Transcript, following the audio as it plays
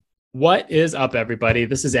What is up, everybody?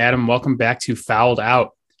 This is Adam. Welcome back to Fouled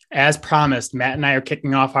Out. As promised, Matt and I are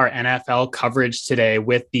kicking off our NFL coverage today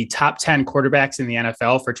with the top 10 quarterbacks in the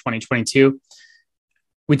NFL for 2022.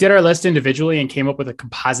 We did our list individually and came up with a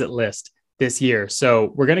composite list this year.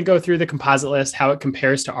 So we're going to go through the composite list, how it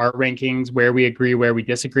compares to our rankings, where we agree, where we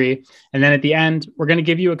disagree. And then at the end, we're going to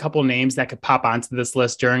give you a couple names that could pop onto this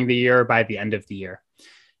list during the year or by the end of the year.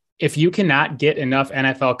 If you cannot get enough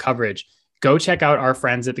NFL coverage, go check out our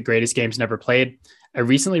friends at The Greatest Games Never Played. I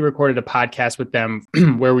recently recorded a podcast with them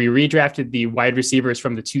where we redrafted the wide receivers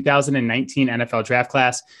from the 2019 NFL draft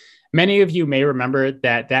class. Many of you may remember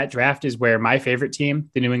that draft is where my favorite team,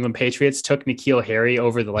 the New England Patriots, took N'Keal Harry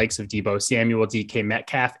over the likes of Deebo Samuel, DK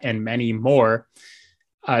Metcalf, and many more.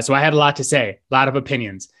 So I had a lot to say, a lot of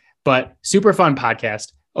opinions, but super fun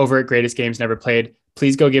podcast over at Greatest Games Never Played.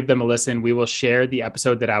 Please go give them a listen. We will share the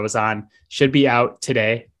episode that I was on. Should be out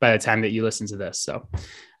today by the time that you listen to this. So,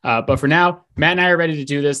 but for now, Matt and I are ready to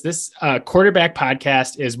do this. This quarterback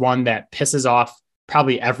podcast is one that pisses off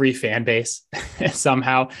probably every fan base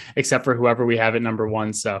somehow, except for whoever we have at number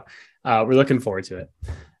one. So we're looking forward to it.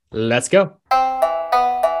 Let's go.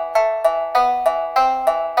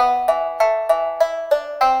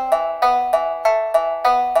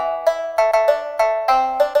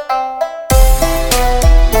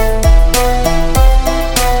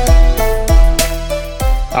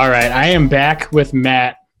 All right, I am back with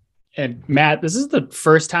Matt. And Matt, this is the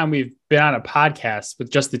first time we've been on a podcast with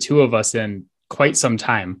just the two of us in quite some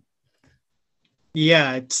time.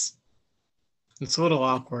 Yeah, it's a little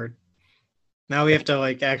awkward. Now we have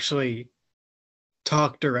to actually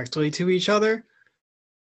talk directly to each other.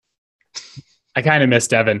 I kind of miss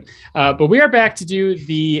Devin. But we are back to do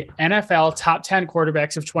the NFL Top 10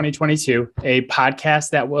 Quarterbacks of 2022, a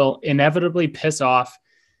podcast that will inevitably piss off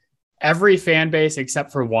every fan base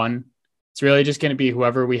except for one. It's really just going to be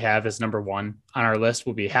whoever we have as number one on our list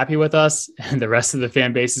will be happy with us, and the rest of the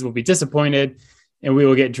fan bases will be disappointed, and we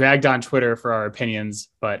will get dragged on Twitter for our opinions,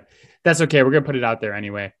 but that's okay. We're going to put it out there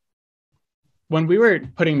anyway. When we were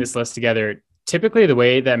putting this list together, typically the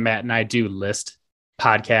way that Matt and I do list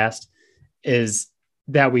podcast is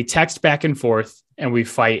that we text back and forth and we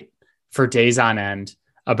fight for days on end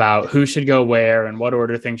about who should go where and what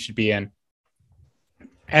order things should be in.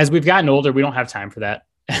 As we've gotten older, we don't have time for that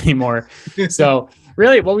anymore. So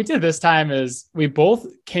really what we did this time is we both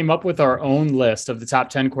came up with our own list of the top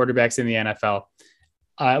 10 quarterbacks in the NFL.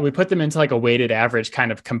 We put them into a weighted average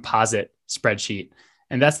kind of composite spreadsheet.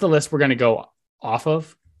 And that's the list we're going to go off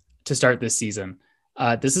of to start this season.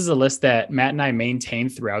 This is a list that Matt and I maintain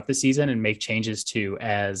throughout the season and make changes to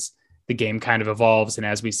as the game kind of evolves and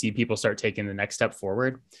as we see people start taking the next step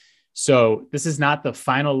forward. So this is not the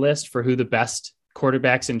final list for who the best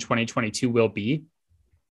quarterbacks in 2022 will be.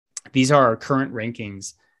 These are our current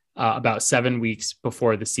rankings about 7 weeks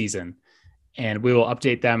before the season. And we will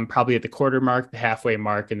update them probably at the quarter mark, the halfway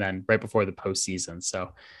mark, and then right before the postseason.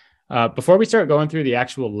 So before we start going through the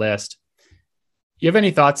actual list, you have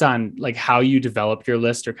any thoughts on how you develop your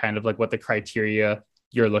list or kind of what the criteria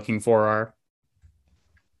you're looking for are?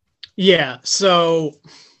 Yeah. So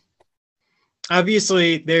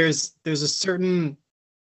obviously there's a certain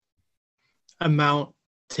amount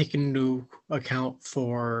taken into account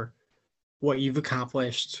for what you've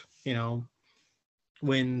accomplished,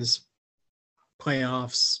 wins,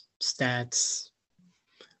 playoffs, stats.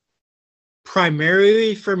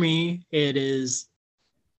 Primarily for me, it is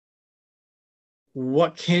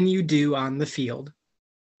what can you do on the field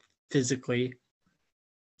physically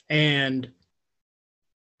and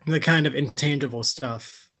the kind of intangible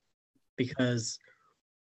stuff. Because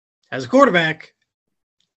as a quarterback,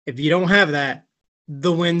 if you don't have that,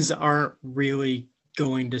 the wins aren't really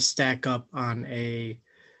going to stack up on a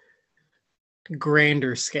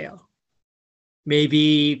grander scale.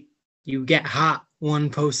 Maybe you get hot one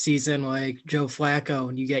postseason like Joe Flacco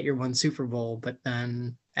and you get your one Super Bowl, but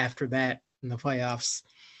then after that in the playoffs,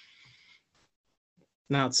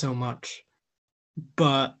 not so much.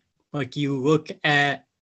 But you look at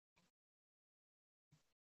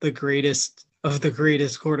the greatest of the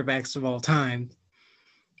greatest quarterbacks of all time,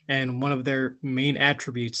 and one of their main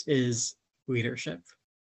attributes is leadership.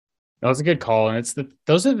 That was a good call. And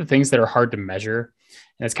those are the things that are hard to measure.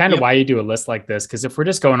 And it's kind of why you do a list like this. Because if we're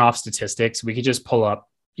just going off statistics, we could just pull up,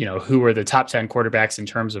 who were the top 10 quarterbacks in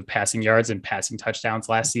terms of passing yards and passing touchdowns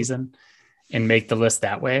last season and make the list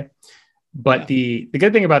that way. But the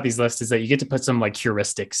good thing about these lists is that you get to put some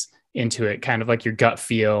heuristics into it, kind of your gut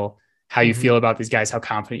feel, how you feel about these guys, how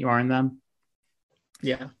confident you are in them.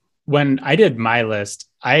 Yeah. When I did my list,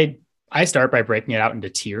 I start by breaking it out into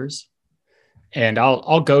tiers. And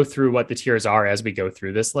I'll go through what the tiers are as we go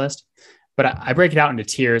through this list, but I break it out into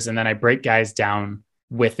tiers and then I break guys down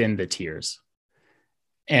within the tiers.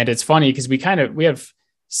 And it's funny because we have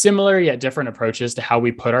similar yet different approaches to how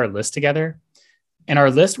we put our list together. And our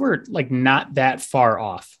list were like not that far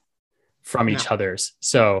off from each other's.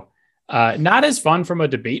 So not as fun from a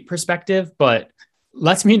debate perspective, but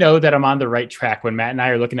lets me know that I'm on the right track when Matt and I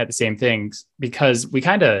are looking at the same things, because we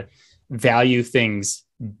kind of value things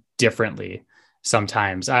differently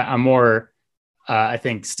sometimes. I'm more, I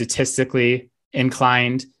think, statistically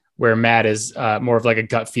inclined, where Matt is more of like a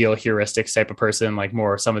gut feel heuristics type of person, like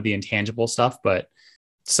more some of the intangible stuff. But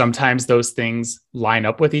sometimes those things line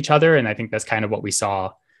up with each other. And I think that's kind of what we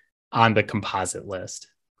saw on the composite list.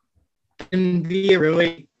 And be a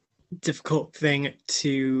really difficult thing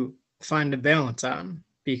to find a balance on,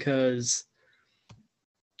 because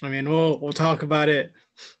I mean, we'll talk about it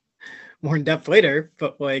more in depth later,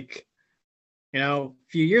 but like, a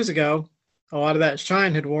few years ago, a lot of that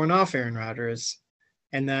shine had worn off Aaron Rodgers,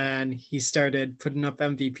 and then he started putting up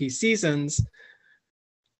MVP seasons,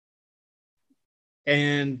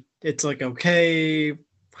 and it's like, okay,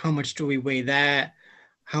 how much do we weigh that?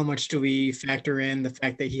 How much do we factor in the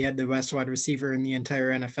fact that he had the best wide receiver in the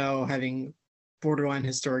entire NFL having borderline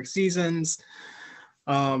historic seasons?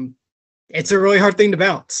 It's a really hard thing to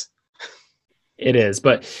balance. It is.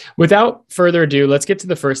 But without further ado, let's get to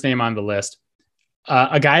the first name on the list.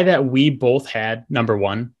 A guy that we both had number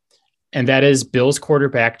one, and that is Bills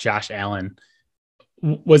quarterback Josh Allen.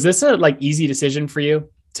 Was this a easy decision for you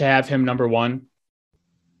to have him number one?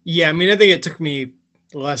 Yeah, I mean, I think it took me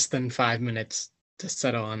less than 5 minutes to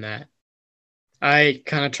settle on that. I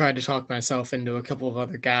kind of tried to talk myself into a couple of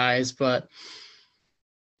other guys, but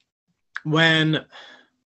when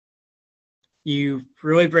you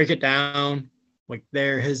really break it down, like,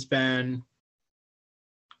 there has been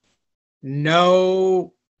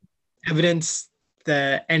no evidence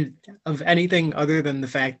of anything other than the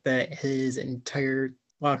fact that his entire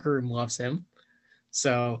locker room loves him.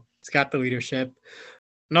 So it's got the leadership.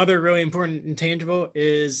 Another really important intangible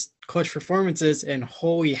is clutch performances, and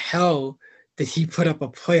holy hell did he put up a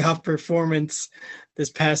playoff performance this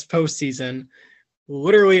past postseason.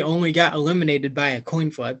 Literally only got eliminated by a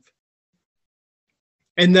coin flip.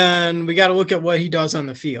 And then we got to look at what he does on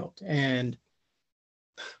the field. And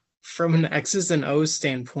from an X's and O's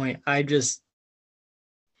standpoint, I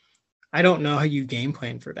don't know how you game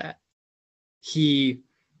plan for that. He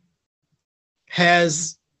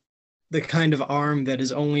has the kind of arm that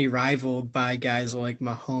is only rivaled by guys like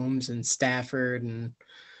Mahomes and Stafford and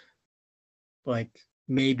like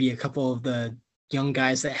maybe a couple of the young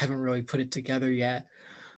guys that haven't really put it together yet.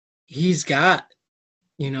 He's got,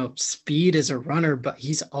 speed as a runner, but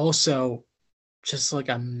he's also just like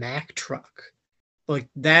a Mack truck. Like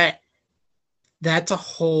that's a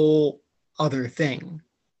whole other thing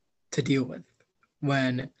to deal with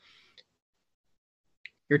when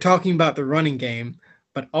you're talking about the running game,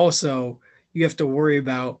 but also you have to worry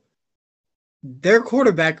about their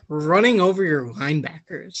quarterback running over your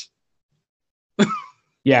linebackers.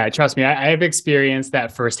 Yeah, trust me, I have experienced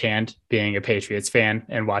that firsthand, being a Patriots fan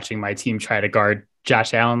and watching my team try to guard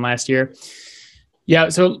Josh Allen last year. Yeah,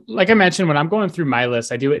 so like I mentioned, when I'm going through my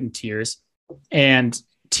list, I do it in tiers. And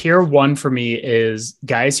tier one for me is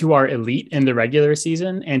guys who are elite in the regular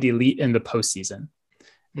season and elite in the postseason.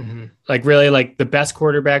 Mm-hmm. Like really like the best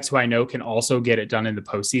quarterbacks who I know can also get it done in the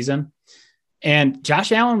postseason. And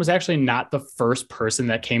Josh Allen was actually not the first person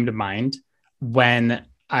that came to mind when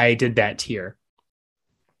I did that tier.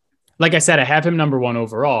 Like I said, I have him number one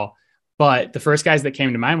overall, but the first guys that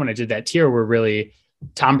came to mind when I did that tier were really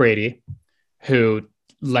Tom Brady, who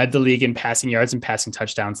led the league in passing yards and passing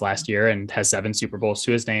touchdowns last year and has 7 Super Bowls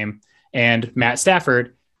to his name, and Matt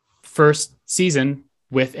Stafford, first season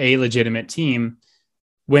with a legitimate team,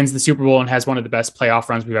 wins the Super Bowl and has one of the best playoff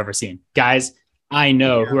runs we've ever seen. Guys, I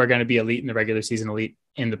know who are going to be elite in the regular season, elite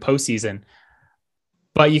in the postseason.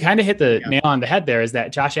 But you kind of hit the nail on the head there, is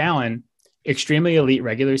that Josh Allen, extremely elite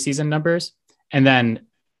regular season numbers. And then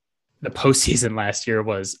the postseason last year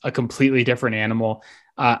was a completely different animal.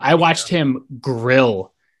 I watched him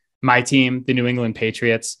grill my team, the New England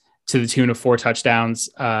Patriots, to the tune of 4 touchdowns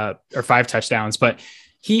or 5 touchdowns. But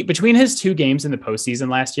between his 2 games in the postseason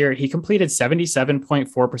last year, he completed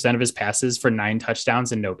 77.4% of his passes for 9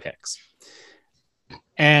 touchdowns and no picks.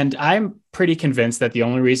 And I'm pretty convinced that the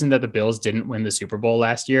only reason that the Bills didn't win the Super Bowl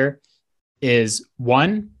last year is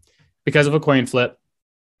 1, because of a coin flip,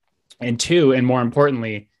 and 2, and more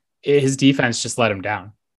importantly, his defense just let him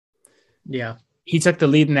down. Yeah. He took the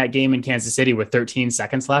lead in that game in Kansas City with 13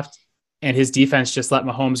 seconds left, and his defense just let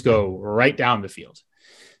Mahomes go right down the field.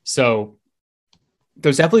 So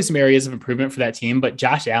there's definitely some areas of improvement for that team, but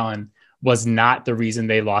Josh Allen was not the reason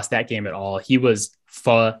they lost that game at all. He was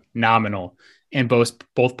phenomenal in both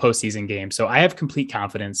postseason games. So I have complete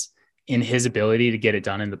confidence in his ability to get it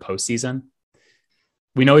done in the postseason.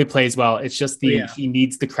 We know he plays well. It's just he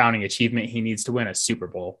needs the crowning achievement. He needs to win a Super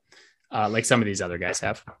Bowl, like some of these other guys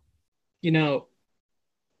have. You know,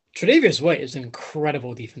 Tre'Davious White is an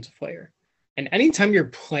incredible defensive player. And anytime you're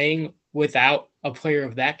playing without a player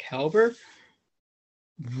of that caliber,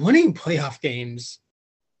 winning playoff games,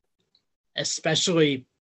 especially,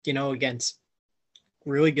 against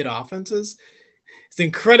really good offenses, is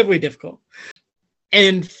incredibly difficult.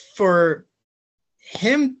 And for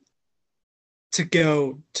him to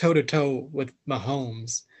go toe-to-toe with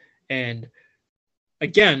Mahomes and,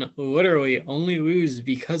 again, literally only lose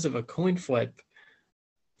because of a coin flip,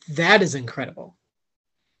 that is incredible.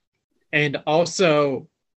 And also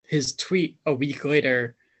his tweet a week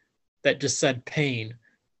later that just said pain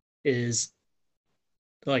is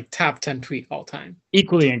like top 10 tweet all time.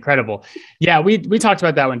 Equally incredible. Yeah, we talked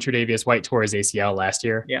about that when Tre'Davious White tore his ACL last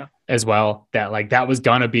year as well, that was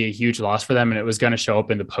going to be a huge loss for them and it was going to show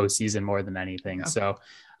up in the postseason more than anything. Yeah. So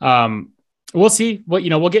we'll see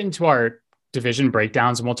we'll get into our division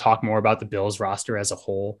breakdowns and we'll talk more about the Bills roster as a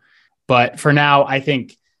whole. But for now, I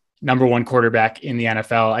think number one quarterback in the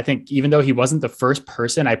NFL, I think even though he wasn't the first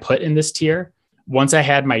person I put in this tier, once I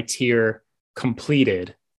had my tier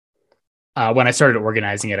completed, when I started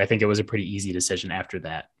organizing it, I think it was a pretty easy decision after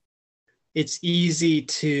that. It's easy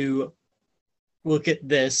to look at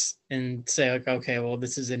this and say, like, okay, well,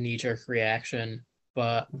 this is a knee-jerk reaction,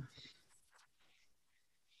 but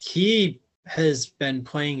he has been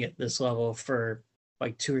playing at this level for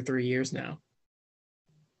like 2 or 3 years now.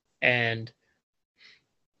 And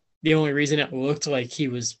the only reason it looked like he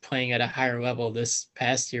was playing at a higher level this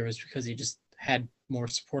past year was because he just had more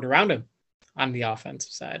support around him on the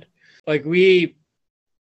offensive side. Like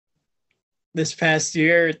this past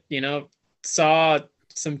year, saw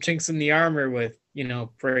some chinks in the armor with,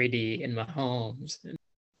 Brady and Mahomes. And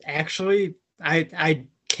actually, I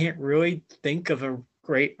can't really think of a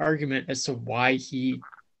great argument as to why he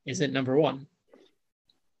isn't number one.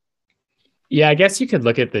 Yeah, I guess you could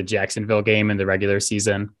look at the Jacksonville game in the regular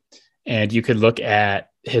season and you could look at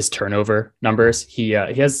his turnover numbers. He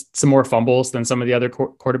has some more fumbles than some of the other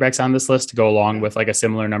quarterbacks on this list to go along with like a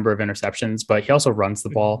similar number of interceptions, but he also runs the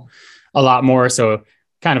ball a lot more. So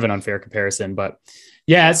kind of an unfair comparison, but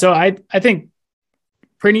yeah. So I think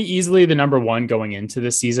pretty easily the number one going into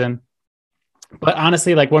this season, but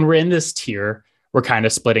honestly, like when we're in this tier, we're kind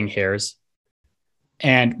of splitting hairs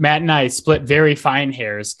and Matt and I split very fine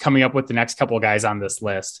hairs coming up with the next couple of guys on this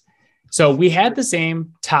list. So we had the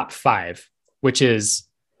same top 5, which is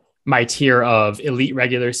my tier of elite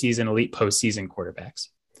regular season, elite postseason quarterbacks.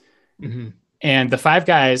 Mm-hmm. And the 5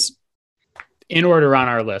 guys in order on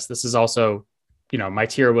our list, this is also, my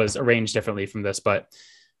tier was arranged differently from this, but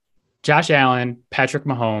Josh Allen, Patrick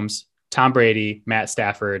Mahomes, Tom Brady, Matt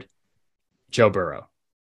Stafford, Joe Burrow.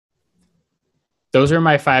 Those are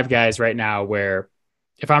my 5 guys right now where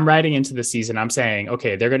if I'm riding into the season, I'm saying,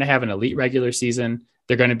 okay, they're going to have an elite regular season.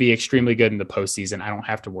 They're going to be extremely good in the postseason. I don't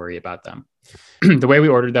have to worry about them. The way we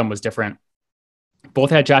ordered them was different. Both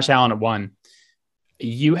had Josh Allen at 1.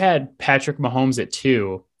 You had Patrick Mahomes at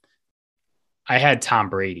 2. I had Tom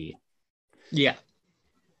Brady. Yeah.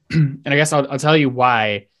 And I guess I'll tell you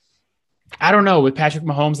why. I don't know. With Patrick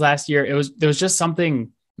Mahomes last year, there was just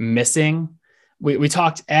something missing. We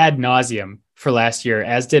talked ad nauseum for last year,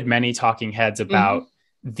 as did many talking heads about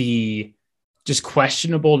the just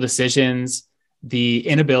questionable decisions, the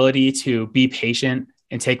inability to be patient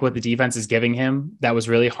and take what the defense is giving him that was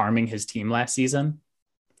really harming his team last season.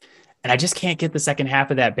 And I just can't get the second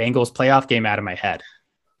half of that Bengals playoff game out of my head.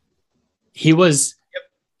 He was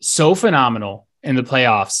so phenomenal in the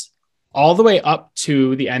playoffs all the way up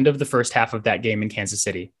to the end of the first half of that game in Kansas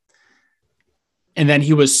City. And then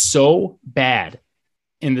he was so bad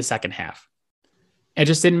in the second half. It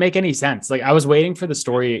just didn't make any sense. Like I was waiting for the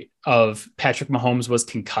story of Patrick Mahomes was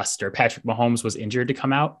concussed or Patrick Mahomes was injured to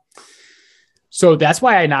come out. So that's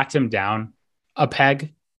why I knocked him down a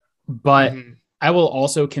peg. But I will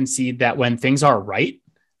also concede that when things are right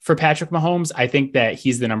for Patrick Mahomes, I think that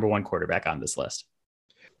he's the number one quarterback on this list.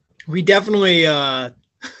 We definitely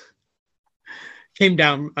came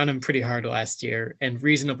down on him pretty hard last year, and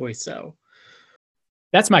reasonably so.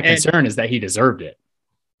 That's my concern, is that he deserved it.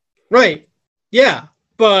 Right. Yeah.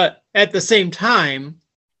 But at the same time,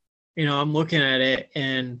 I'm looking at it,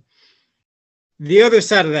 and the other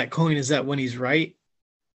side of that coin is that when he's right,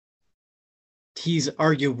 he's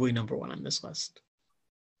arguably number one on this list.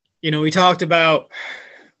 We talked about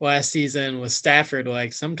last season with Stafford,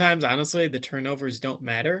 like sometimes honestly the turnovers don't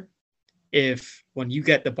matter if when you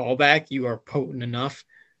get the ball back, you are potent enough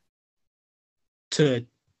to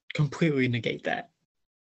completely negate that.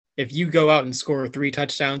 If you go out and score 3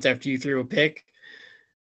 touchdowns after you threw a pick,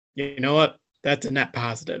 you know what? That's a net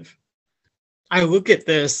positive. I look at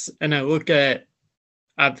this and I look at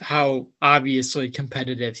how obviously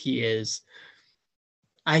competitive he is.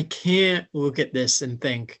 I can't look at this and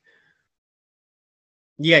think,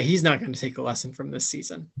 yeah, he's not going to take a lesson from this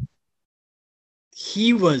season.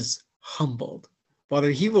 He was humbled.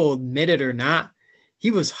 Whether he will admit it or not,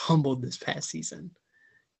 he was humbled this past season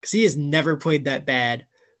because he has never played that bad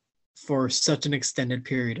for such an extended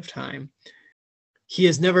period of time. He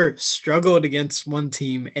has never struggled against one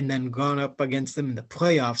team and then gone up against them in the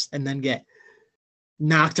playoffs and then get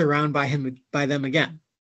knocked around by them again.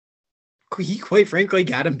 He quite frankly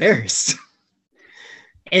got embarrassed.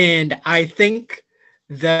 And I think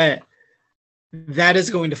that is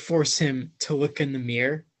going to force him to look in the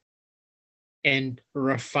mirror and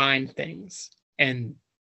refine things. And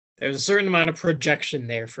there's a certain amount of projection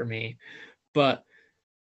there for me, but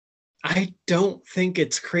I don't think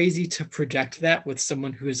it's crazy to project that with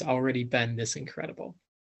someone who has already been this incredible.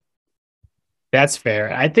 That's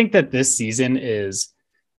fair. I think that this season is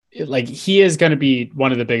like, he is going to be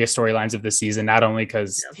one of the biggest storylines of the season, not only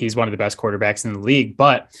because he's one of the best quarterbacks in the league,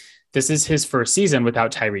 but this is his first season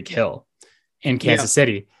without Tyreek Hill in Kansas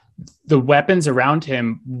City. The weapons around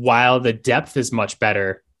him, while the depth is much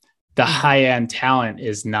better, the high-end talent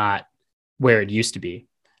is not where it used to be.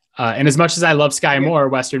 And as much as I love Sky Moore,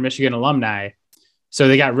 Western Michigan alumni, so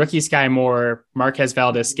they got rookie Sky Moore, Marquez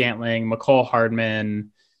Valdes-Scantling, McCole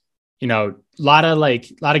Hardman, a lot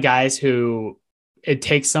of guys who it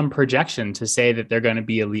takes some projection to say that they're going to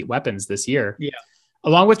be elite weapons this year. Yeah.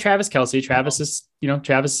 Along with Travis Kelce. Travis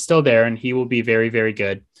is still there and he will be very, very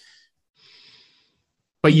good.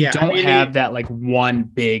 But you don't have that like one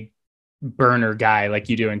big burner guy like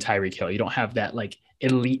you do in Tyreek Hill. You don't have that like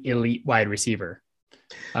elite wide receiver.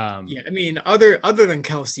 Other than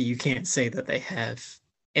Kelce, you can't say that they have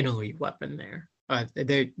an elite weapon there.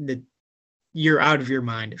 You're out of your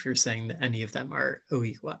mind if you're saying that any of them are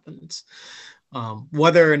elite weapons.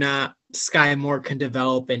 Whether or not Sky Moore can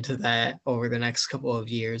develop into that over the next couple of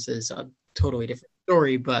years is a totally different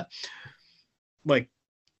story. But like,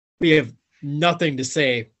 we have nothing to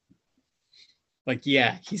say. Like,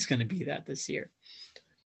 yeah, he's going to be that this year.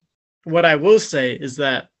 What I will say is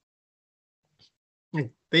that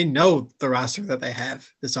they know the roster that they have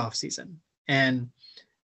this offseason. And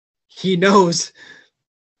he knows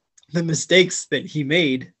the mistakes that he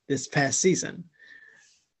made this past season.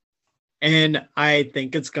 And I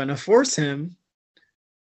think it's going to force him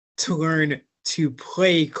to learn to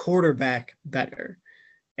play quarterback better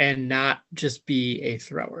and not just be a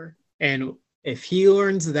thrower. And if he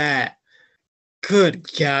learns that, good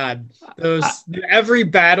God, every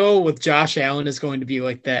battle with Josh Allen is going to be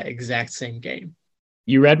like that exact same game.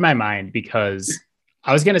 You read my mind because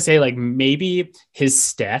I was going to say like maybe his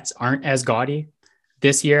stats aren't as gaudy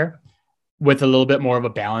this year with a little bit more of a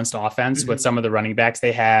balanced offense with some of the running backs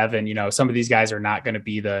they have. And, some of these guys are not going to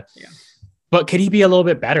be but could he be a little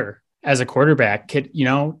bit better as a quarterback?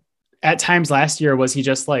 At times last year, was he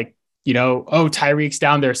just like, Tyreek's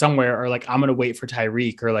down there somewhere, or like, I'm going to wait for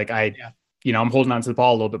Tyreek, or like I'm holding on to the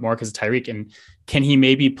ball a little bit more because of Tyreek. And can he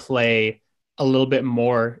maybe play a little bit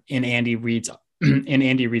more in Andy Reid's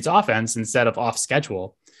offense instead of off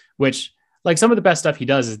schedule, which like some of the best stuff he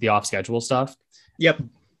does is the off schedule stuff. Yep.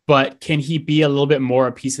 But can he be a little bit more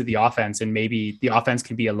a piece of the offense, and maybe the offense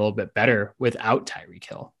can be a little bit better without Tyreek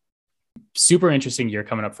Hill? Super interesting year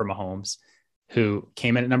coming up for Mahomes, who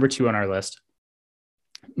came in at number 2 on our list.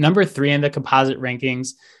 Number 3 in the composite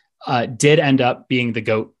rankings did end up being the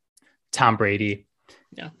GOAT, Tom Brady.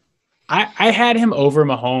 Yeah. I had him over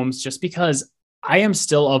Mahomes just because I am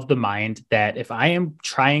still of the mind that if I am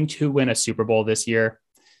trying to win a Super Bowl this year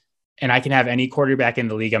and I can have any quarterback in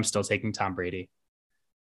the league, I'm still taking Tom Brady.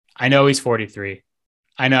 I know he's 43.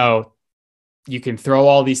 I know you can throw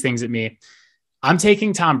all these things at me. I'm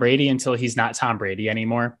taking Tom Brady until he's not Tom Brady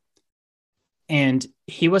anymore. And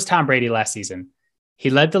he was Tom Brady last season. He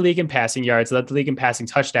led the league in passing yards, led the league in passing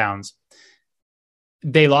touchdowns.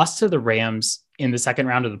 They lost to the Rams in the second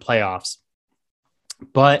round of the playoffs,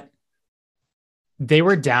 but they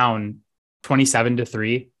were down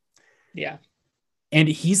 27-3. Yeah. And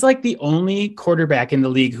he's like the only quarterback in the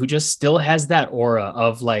league who just still has that aura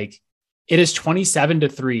of like, it is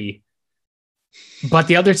 27-3, but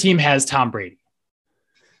the other team has Tom Brady.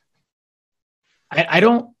 I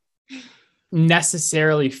don't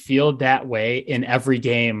necessarily feel that way in every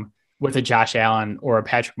game with a Josh Allen or a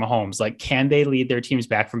Patrick Mahomes. Like, can they lead their teams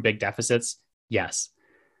back from big deficits? Yes.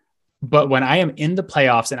 But when I am in the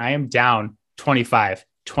playoffs and I am down 25,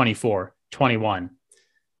 24, 21,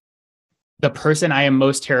 the person I am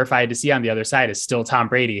most terrified to see on the other side is still Tom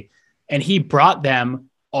Brady. And he brought them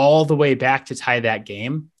all the way back to tie that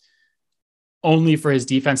game, only for his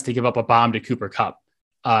defense to give up a bomb to Cooper Kupp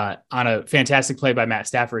on a fantastic play by Matt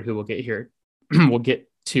Stafford, who we'll get here. We'll get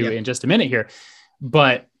to in just a minute here.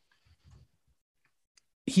 But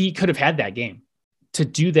he could have had that game. To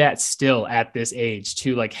do that still at this age,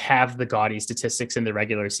 to like have the gaudy statistics in the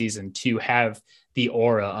regular season, to have the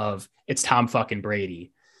aura of it's Tom fucking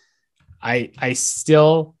Brady. I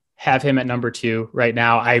still have him at number 2 right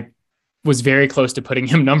now. I was very close to putting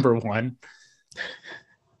him number 1.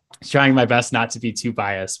 Trying my best not to be too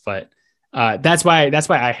biased, but that's why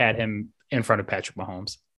I had him in front of Patrick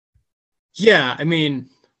Mahomes. Yeah, I mean,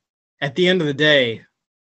 at the end of the day,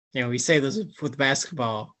 we say this with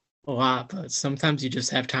basketball a lot, but sometimes you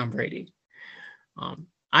just have Tom Brady.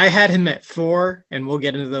 I had him at 4, and we'll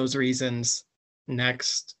get into those reasons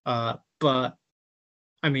next. But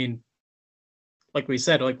I mean, like we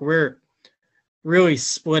said, like we're really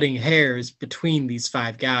splitting hairs between these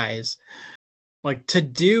 5 guys. Like, to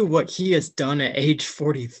do what he has done at age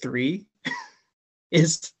 43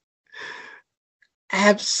 is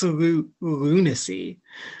absolute lunacy.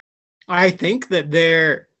 I think that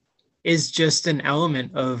there is just an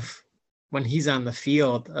element of when he's on the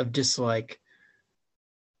field of just like,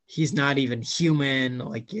 he's not even human.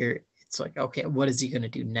 Like it's like, okay, what is he going to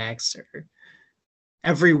do next? Or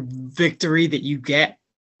every victory that you get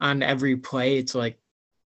on every play, it's like,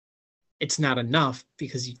 it's not enough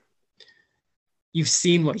because you've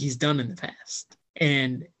seen what he's done in the past.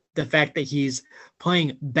 And the fact that he's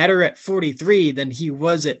playing better at 43 than he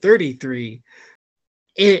was at 33,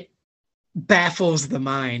 it baffles the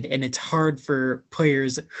mind. And it's hard for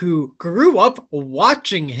players who grew up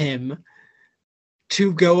watching him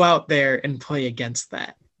to go out there and play against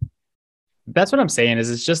that. That's what I'm saying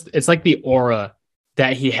is it's like the aura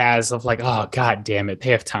that he has of like, oh, God damn it,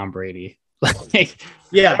 they have Tom Brady. Like,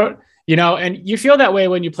 yeah. And you feel that way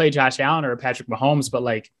when you play Josh Allen or Patrick Mahomes, but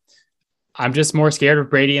like, I'm just more scared of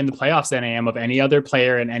Brady in the playoffs than I am of any other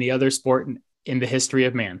player in any other sport in the history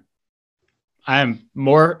of man. I'm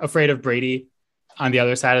more afraid of Brady on the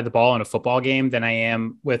other side of the ball in a football game than I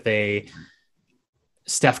am with a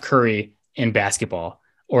Steph Curry in basketball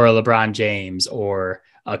or a LeBron James or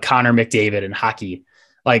a Connor McDavid in hockey.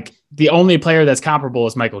 Like, the only player that's comparable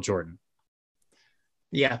is Michael Jordan.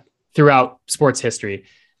 Yeah. Throughout sports history.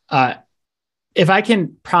 If I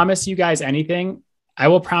can promise you guys anything, I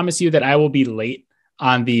will promise you that I will be late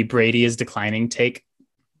on the Brady is declining take.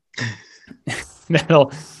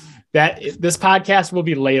 This podcast will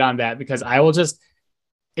be late on that because I will just,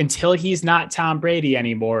 until he's not Tom Brady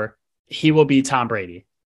anymore, he will be Tom Brady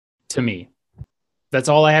to me. That's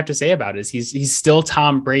all I have to say about it is he's still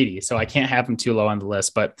Tom Brady. So I can't have him too low on the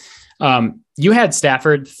list, but you had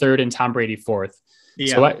Stafford 3rd and Tom Brady 4th.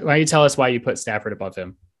 Yeah. So why don't you tell us why you put Stafford above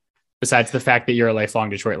him? Besides the fact that you're a lifelong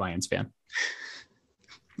Detroit Lions fan.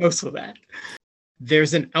 Most of that.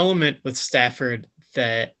 There's an element with Stafford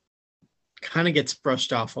that kind of gets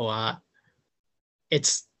brushed off a lot.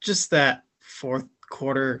 It's just that 4th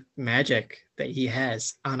quarter magic that he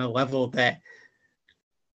has on a level that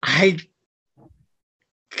I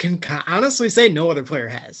can honestly say no other player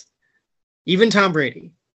has. Even Tom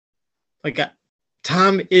Brady. Like,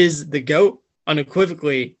 Tom is the GOAT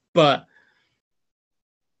unequivocally, but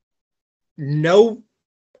no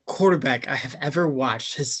quarterback I have ever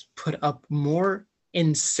watched has put up more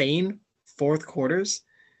insane 4th quarters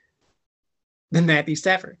than Matthew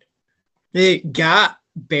Stafford. It got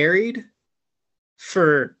buried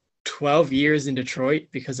for 12 years in Detroit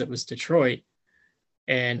because it was Detroit.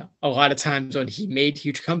 And a lot of times when he made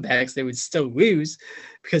huge comebacks, they would still lose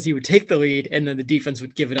because he would take the lead and then the defense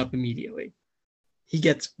would give it up immediately. He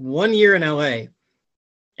gets 1 year in LA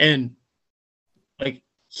and like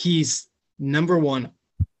he's number 1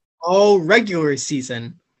 all regular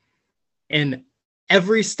season and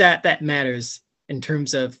every stat that matters in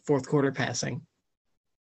terms of 4th quarter passing,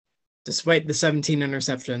 despite the 17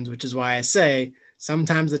 interceptions, which is why I say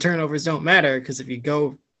sometimes the turnovers don't matter because if you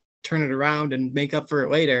go turn it around and make up for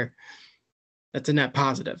it later, that's a net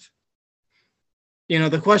positive.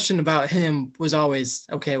 The question about him was always,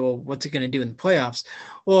 okay, well, what's he going to do in the playoffs?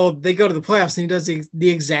 Well, they go to the playoffs and he does the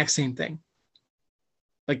exact same thing.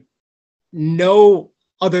 Like, no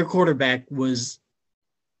other quarterback was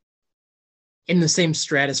in the same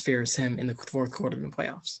stratosphere as him in the 4th quarter in the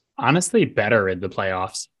playoffs. Honestly, better in the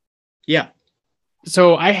playoffs. Yeah.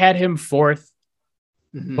 So I had him 4th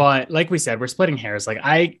But like we said, we're splitting hairs. Like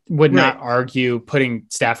I would not argue putting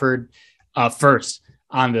Stafford first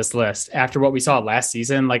on this list after what we saw last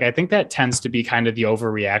season. Like I think that tends to be kind of the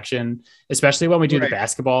overreaction, especially when we do the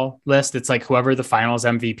basketball list. It's like whoever the finals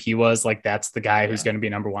MVP was, like that's the guy who's going to be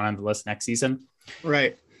number one on the list next season.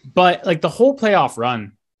 Right. But like the whole playoff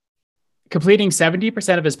run, completing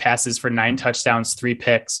 70% of his passes for 9 touchdowns, 3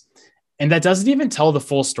 picks. And that doesn't even tell the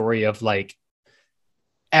full story of like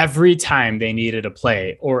every time they needed a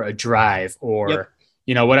play or a drive or,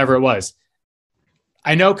 you know, whatever it was.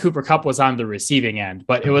 I know Cooper Kupp was on the receiving end,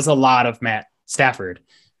 but it was a lot of Matt Stafford.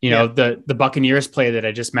 You know, the Buccaneers play that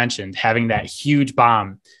I just mentioned, having that huge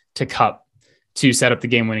bomb to Kupp to set up the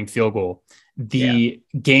game-winning field goal, the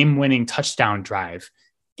game-winning touchdown drive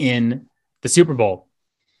in the Super Bowl.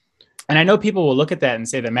 And I know people will look at that and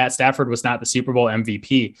say that Matt Stafford was not the Super Bowl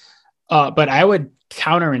MVP, but I would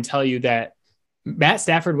counter and tell you that Matt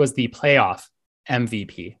Stafford was the playoff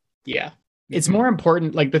MVP. Yeah. It's more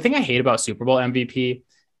important. Like the thing I hate about Super Bowl MVP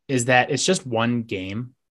is that it's just one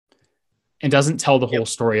game and doesn't tell the whole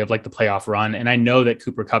story of like the playoff run. And I know that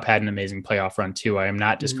Cooper Kupp had an amazing playoff run too. I am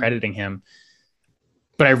not discrediting him,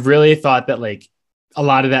 but I really thought that like a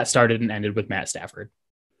lot of that started and ended with Matt Stafford.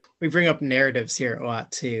 We bring up narratives here a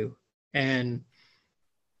lot too. And,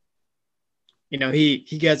 you know, he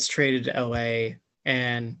gets traded to LA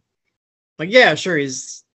and like, yeah, sure.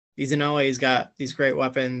 He's in LA. He's got these great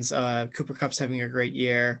weapons. Cooper Kupp's having a great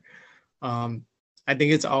year. I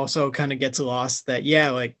think it's also kind of gets lost that,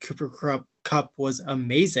 like Cooper Kupp was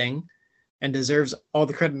amazing and deserves all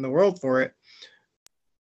the credit in the world for it.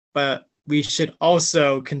 But we should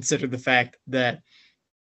also consider the fact that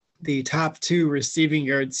the top 2 receiving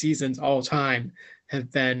yard seasons all time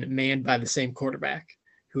have been manned by the same quarterback,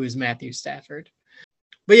 who is Matthew Stafford.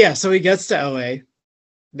 But yeah, so he gets to LA.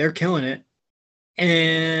 They're killing it.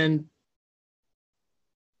 And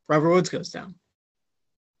Robert Woods goes down.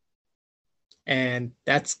 And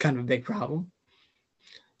that's kind of a big problem.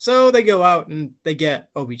 So they go out and they get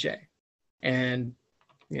OBJ. And,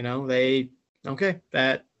 you know,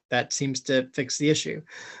 that seems to fix the issue.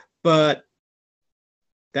 But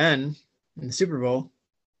then in the Super Bowl,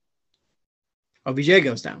 OBJ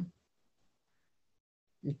goes down.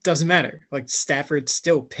 It doesn't matter. Like Stafford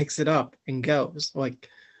still picks it up and goes. Like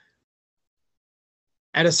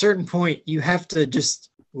at a certain point, you have to just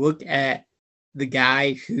look at the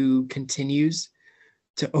guy who continues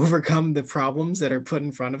to overcome the problems that are put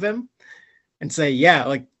in front of him and say, yeah,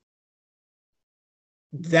 like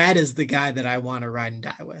that is the guy that I want to ride and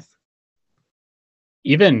die with.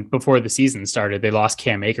 Even before the season started, they lost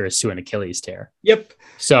Cam Akers to an Achilles tear. Yep.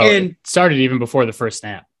 So it started even before the first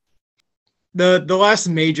snap. The last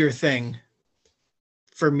major thing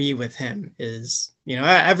for me with him is, you know,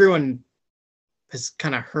 everyone has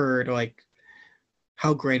kind of heard like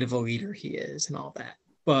how great of a leader he is and all that.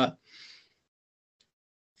 But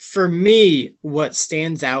for me, what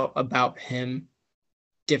stands out about him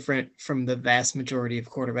different from the vast majority of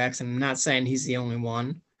quarterbacks, and I'm not saying he's the only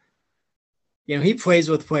one, you know, he plays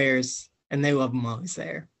with players and they love him while he's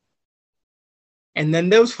there. And then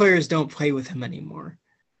those players don't play with him anymore.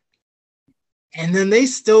 And then they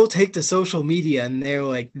still take to social media and they're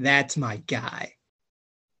like, that's my guy.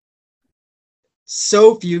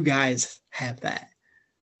 So few guys have that.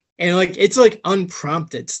 And like, it's like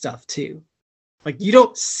unprompted stuff too. Like you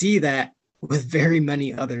don't see that with very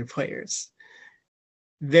many other players.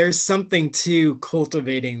 There's something to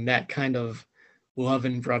cultivating that kind of love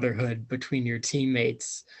and brotherhood between your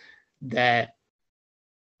teammates that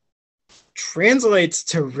translates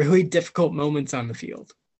to really difficult moments on the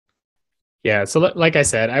field. Yeah. So like I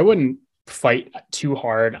said, I wouldn't fight too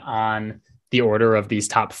hard on the order of these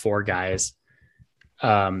top 4 guys.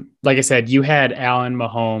 Like I said, you had Allen,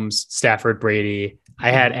 Mahomes, Stafford, Brady. I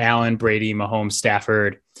had Allen, Brady, Mahomes,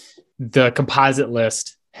 Stafford. The composite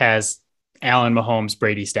list has Allen, Mahomes,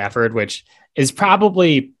 Brady, Stafford, which is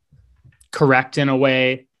probably correct in a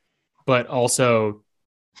way, but also,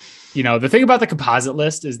 you know, the thing about the composite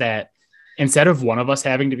list is that instead of one of us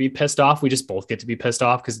having to be pissed off, we just both get to be pissed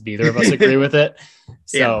off because neither of us agree with it.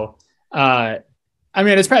 So, I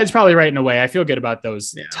mean, it's probably right in a way. I feel good about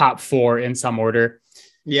those top 4 in some order.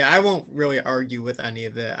 Yeah, I won't really argue with any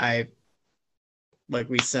of it. Like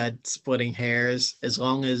we said, splitting hairs, as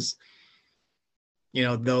long as, you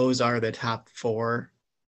know, those are the top 4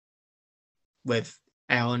 with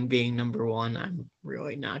Allen being number 1, I'm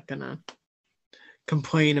really not going to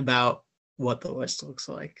complain about what the list looks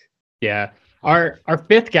like. Yeah. Our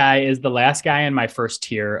 5th guy is the last guy in my first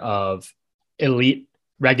tier of elite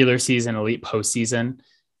regular season, elite postseason.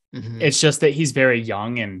 Mm-hmm. It's just that he's very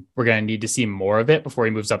young and we're going to need to see more of it before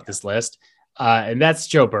he moves up this list. and that's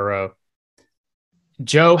Joe Burrow.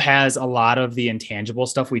 Joe has a lot of the intangible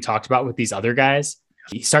stuff we talked about with these other guys.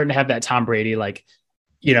 He's starting to have that Tom Brady, like,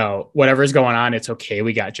 whatever's going on, it's okay.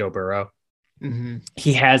 We got Joe Burrow. Mm-hmm.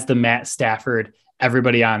 He has the Matt Stafford.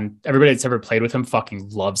 Everybody that's ever played with him fucking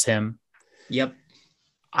loves him. Yep.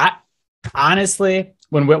 I honestly,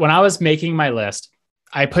 when I was making my list,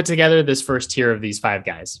 I put together this first tier of these 5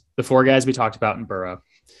 guys, the 4 guys we talked about in Burrow.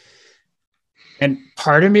 And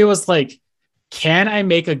part of me was like, can I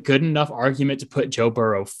make a good enough argument to put Joe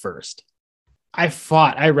Burrow first?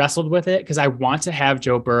 I wrestled with it because I want to have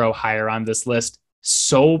Joe Burrow higher on this list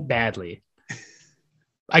so badly.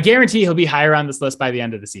 I guarantee he'll be higher on this list by the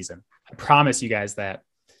end of the season. I promise you guys that.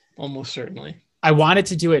 Almost certainly. I wanted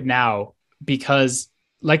to do it now because,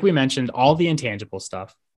 like we mentioned, all the intangible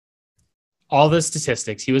stuff, all the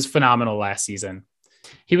statistics, he was phenomenal last season.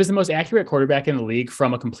 He was the most accurate quarterback in the league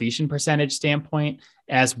from a completion percentage standpoint,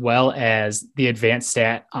 as well as the advanced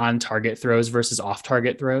stat on target throws versus off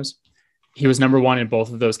target throws. He was number 1 in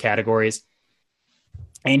both of those categories.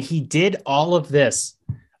 And he did all of this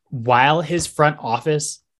while his front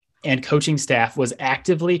office and coaching staff was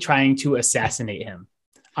actively trying to assassinate him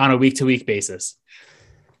on a week-to-week basis.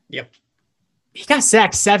 Yep. He got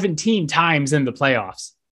sacked 17 times in the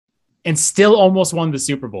playoffs and still almost won the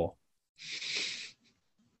Super Bowl.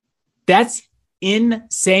 That's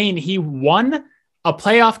insane. He won a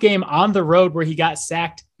playoff game on the road where he got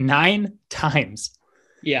sacked 9 times.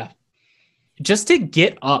 Yeah. Just to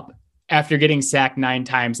get up after getting sacked 9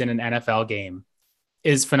 times in an NFL game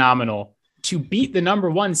is phenomenal. To beat the number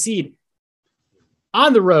 1 seed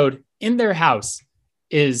on the road in their house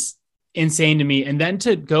is insane to me. And then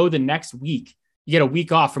to go the next week, you get a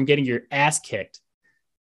week off from getting your ass kicked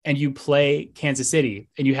and you play Kansas City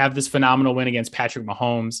and you have this phenomenal win against Patrick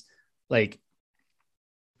Mahomes. Like,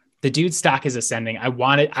 the dude's stock is ascending. I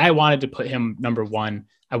wanted to put him number 1.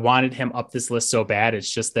 I wanted him up this list so bad.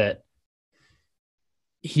 It's just that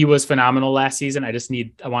he was phenomenal last season. I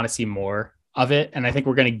want to see more of it. And I think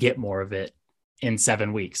we're going to get more of it in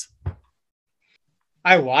 7 weeks.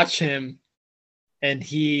 I watch him and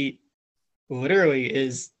he literally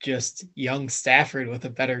is just young Stafford with a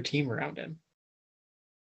better team around him.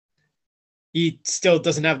 He still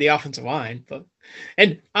doesn't have the offensive line,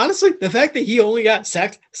 and honestly, the fact that he only got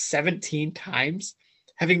sacked 17 times,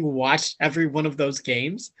 having watched every one of those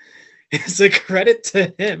games, is a credit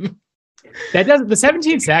to him. The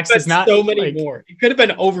 17 sacks is not so many more. It could have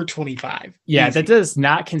been over 25. Yeah, easy. That does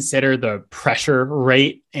not consider the pressure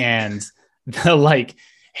rate and the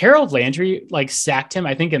Harold Landry sacked him,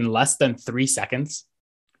 I think, in less than 3 seconds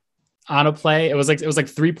on a play. It was like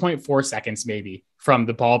 3.4 seconds maybe from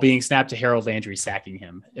the ball being snapped to Harold Landry sacking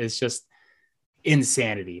him. It's just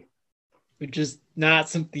insanity. Which is not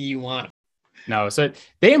something you want. No, so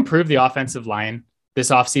they improved the offensive line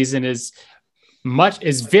this offseason is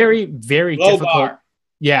very, very Low difficult. bar.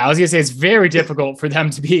 Yeah, I was gonna say it's very difficult for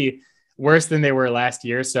them to be worse than they were last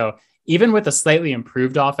year. So even with a slightly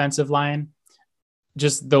improved offensive line,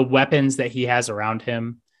 just the weapons that he has around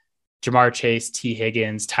him, Jamar Chase, T.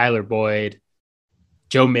 Higgins, Tyler Boyd,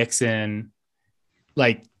 Joe Mixon,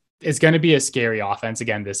 it's going to be a scary offense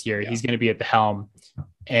again this year. Yeah. He's going to be at the helm.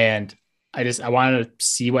 And I wanted to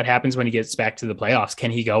see what happens when he gets back to the playoffs. Can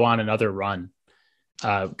he go on another run?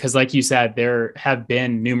 Because like you said, there have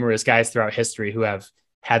been numerous guys throughout history who have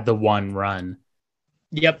had the one run.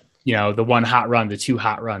 Yep. The one hot run, the 2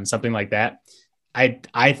 hot runs, something like that.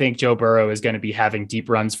 I think Joe Burrow is going to be having deep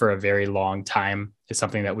runs for a very long time is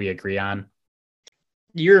something that we agree on.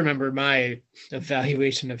 You remember my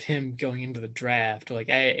evaluation of him going into the draft.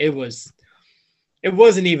 It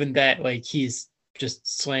wasn't even that he's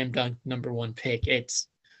just slam dunk number 1 pick. It's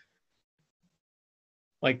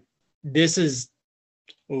this is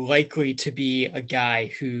likely to be a guy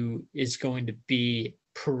who is going to be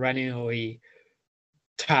perennially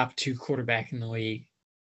top 2 quarterback in the league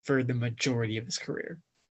for the majority of his career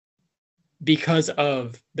because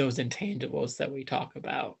of those intangibles that we talk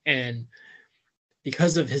about and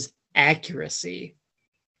because of his accuracy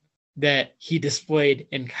that he displayed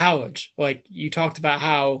in college. You talked about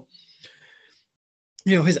how,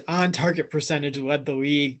 his on-target percentage led the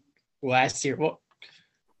league last year. Well,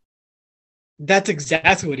 that's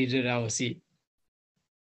exactly what he did at LSU.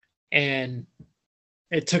 And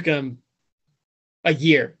it took him a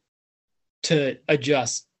year to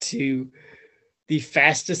adjust to the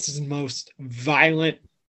fastest and most violent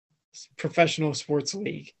professional sports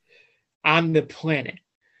league on the planet.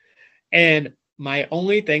 And my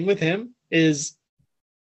only thing with him is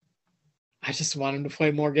I just want him to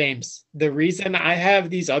play more games. The reason I have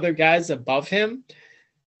these other guys above him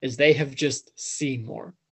is they have just seen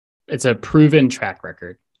more. it's a proven track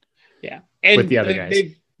record. Yeah. And with the other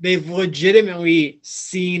guys. They've legitimately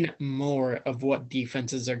seen more of what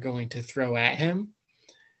defenses are going to throw at him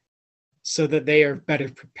so that they are better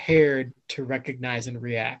prepared to recognize and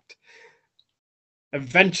react.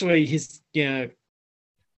 Eventually, he's going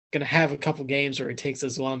to have a couple games where he takes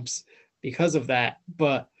his lumps because of that,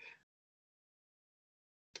 but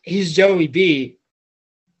he's Joey B.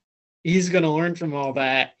 He's going to learn from all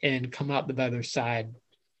that and come out the better side,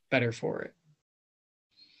 better for it.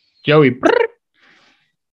 Joey.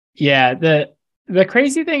 Yeah, the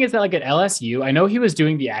crazy thing is that like at LSU, I know he was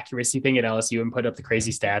doing the accuracy thing at LSU and put up the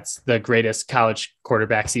crazy stats, the greatest college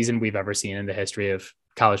quarterback season we've ever seen in the history of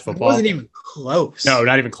college football. It wasn't even close. No,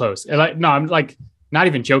 not even close. No, I'm like not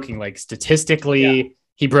even joking. Like statistically,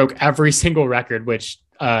 he broke every single record, which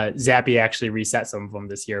Zappy actually reset some of them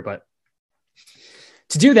this year. But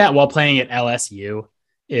to do that while playing at LSU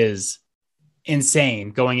is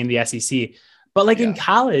insane going in the SEC. But like in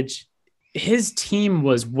college, his team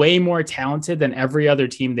was way more talented than every other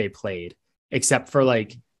team they played, except for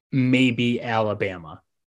like maybe Alabama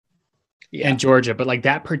and Georgia. But like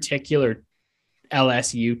that particular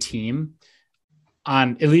LSU team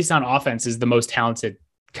at least on offense is the most talented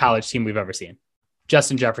college team we've ever seen.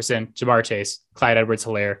 Justin Jefferson, Ja'Marr Chase, Clyde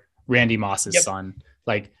Edwards-Helaire, Randy Moss's son,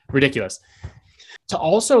 like ridiculous. To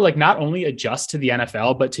also like not only adjust to the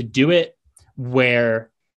NFL, but to do it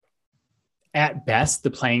where at best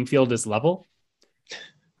the playing field is level.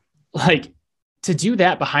 Like to do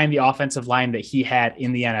that behind the offensive line that he had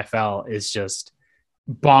in the NFL is just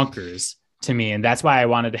bonkers to me. And that's why I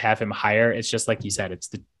wanted to have him higher. It's just like you said, it's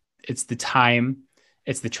the time,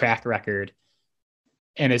 it's the track record.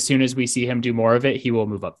 And as soon as we see him do more of it, he will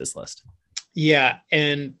move up this list. Yeah.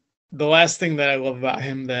 And the last thing that I love about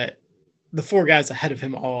him that the four guys ahead of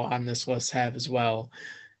him all on this list have as well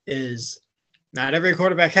is not every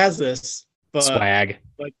quarterback has this, but swag.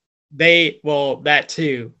 Like that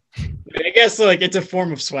too. But I guess like it's a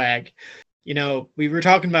form of swag. You know, we were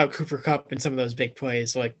talking about Cooper Kupp and some of those big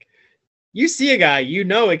plays. Like you see a guy, you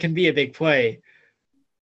know it can be a big play.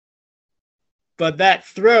 But that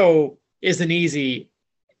throw isn't easy.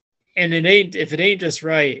 And if it ain't just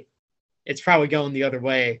right, it's probably going the other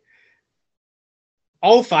way.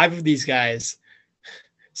 All five of these guys,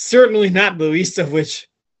 certainly not the least of which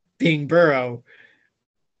being Burrow,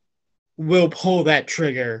 will pull that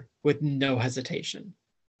trigger with no hesitation.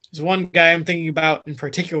 There's one guy I'm thinking about in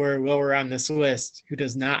particular lower on this list who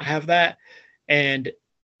does not have that, and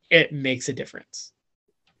it makes a difference.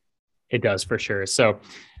 It does for sure. So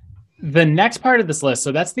the next part of this list,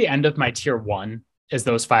 so that's the end of my tier one, is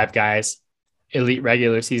those five guys, elite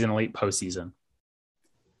regular season, elite postseason.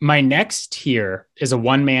 My next tier is a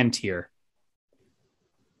one-man tier.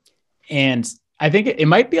 And I think it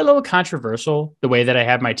might be a little controversial the way that I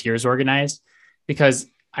have my tiers organized, because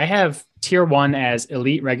I have tier one as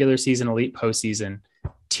elite regular season, elite postseason,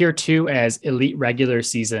 tier two as elite regular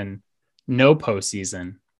season, no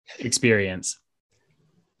postseason experience.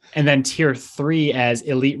 And then tier three as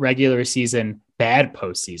elite regular season, bad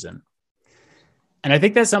postseason. And I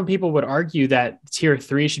think that some people would argue that tier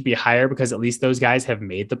three should be higher because at least those guys have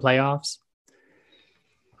made the playoffs.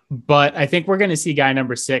 But I think we're going to see guy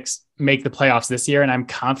number 6 make the playoffs this year. And I'm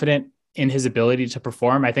confident in his ability to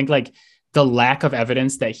perform. I think like the lack of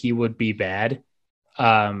evidence that he would be bad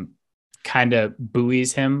kind of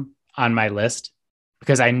buoys him on my list,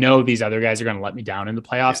 because I know these other guys are going to let me down in the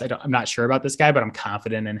playoffs. I'm not sure about this guy, but I'm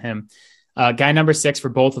confident in him. Guy number 6 for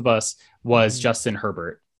both of us was Justin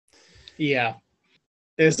Herbert. Yeah.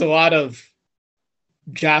 There's a lot of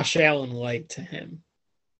Josh Allen light to him.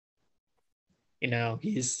 You know,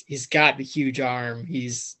 he's got the huge arm.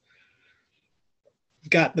 He's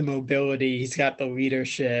got the mobility. He's got the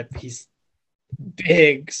leadership. He's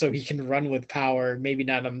big, so he can run with power. Maybe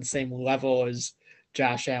not on the same level as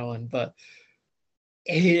Josh Allen, but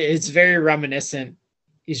it's very reminiscent.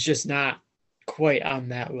 He's just not quite on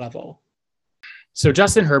that level. So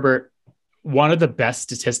Justin Herbert, one of the best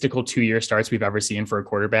statistical 2-year starts we've ever seen for a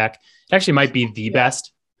quarterback. It actually might be the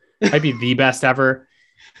best. Might be the best ever.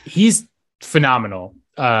 He's phenomenal.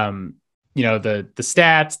 You know, the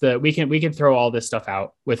stats, we can throw all this stuff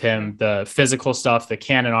out with him, the physical stuff, the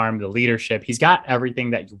cannon arm, the leadership. He's got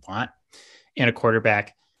everything that you want in a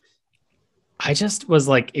quarterback. I just was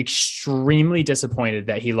like extremely disappointed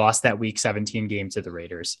that he lost that week 17 game to the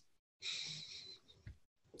Raiders.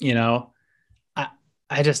 You know,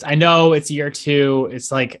 I know it's year 2.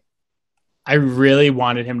 It's like, I really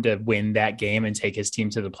wanted him to win that game and take his team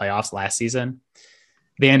to the playoffs last season.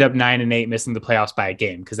 They end up 9-8, missing the playoffs by a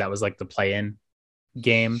game, because that was like the play-in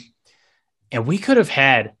game. And we could have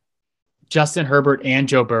had Justin Herbert and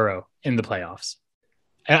Joe Burrow in the playoffs.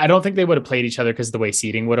 And I don't think they would have played each other because of the way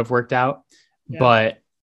seeding would have worked out. Yeah. But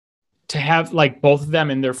to have like both of them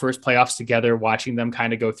in their first playoffs together, watching them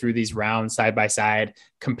kind of go through these rounds side by side,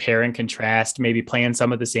 compare and contrast, maybe playing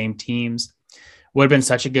some of the same teams, would have been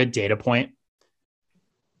such a good data point,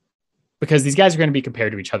 because these guys are going to be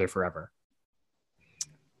compared to each other forever.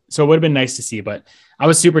 So it would have been nice to see, but I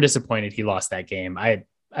was super disappointed he lost that game.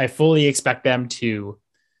 I fully expect them to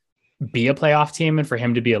be a playoff team and for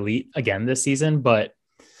him to be elite again this season. But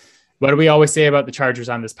what do we always say about the Chargers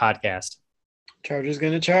on this podcast? Chargers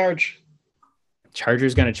going to charge.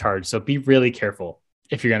 Chargers going to charge. So be really careful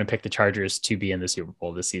if you're going to pick the Chargers to be in the Super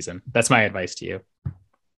Bowl this season. That's my advice to you.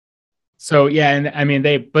 So yeah, and I mean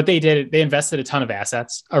they invested a ton of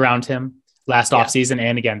assets around him last offseason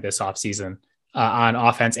and again this offseason on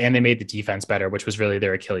offense, and they made the defense better, which was really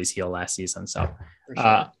their Achilles heel last season. So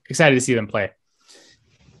excited to see them play.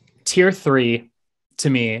 Tier 3 to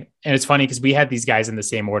me, and it's funny because we had these guys in the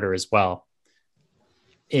same order as well,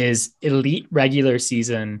 is elite regular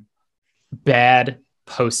season, bad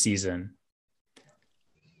postseason.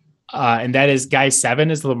 And that is guy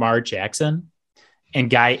 7 is Lamar Jackson and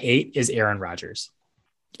guy 8 is Aaron Rodgers.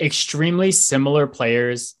 Extremely similar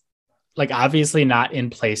players, like obviously not in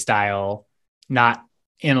play style, not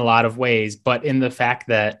in a lot of ways, but in the fact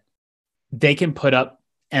that they can put up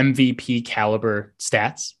MVP caliber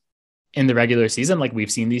stats in the regular season. Like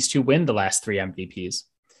we've seen these two win the last 3 MVPs.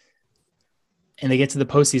 And they get to the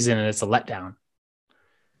postseason and it's a letdown.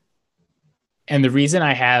 And the reason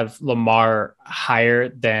I have Lamar higher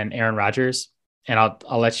than Aaron Rodgers, and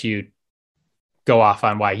I'll let you go off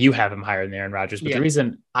on why you have him higher than Aaron Rodgers, but the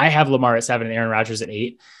reason I have Lamar at 7 and Aaron Rodgers at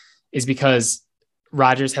 8 is because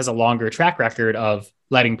Rodgers has a longer track record of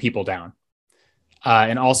letting people down.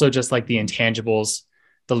 And also just like the intangibles,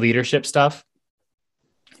 the leadership stuff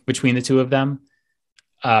between the two of them.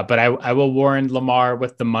 But I will warn Lamar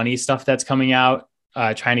with the money stuff that's coming out,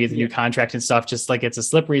 trying to get the new contract and stuff. Just like it's a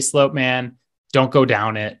slippery slope, man. Don't go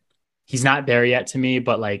down it. He's not there yet to me,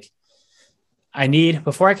 but like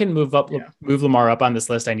before I can move Lamar up on this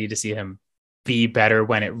list, I need to see him be better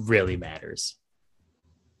when it really matters.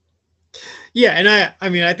 Yeah. And I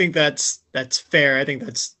mean, I think that's fair. I think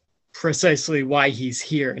that's precisely why he's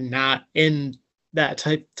here and not in that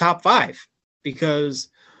top 5, because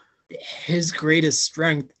his greatest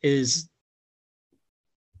strength is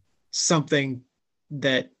something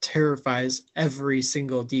that terrifies every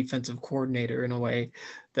single defensive coordinator in a way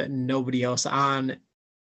that nobody else on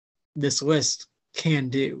this list can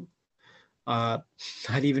do. Not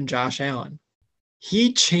even Josh Allen.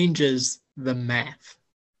 He changes the math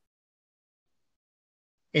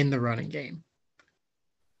in the running game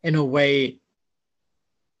in a way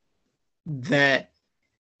that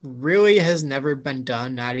really has never been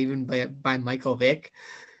done, not even by Michael Vick,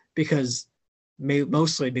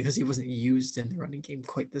 mostly because he wasn't used in the running game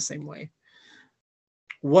quite the same way.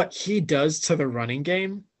 What he does to the running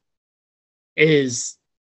game is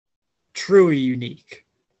truly unique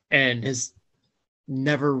and has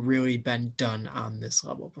never really been done on this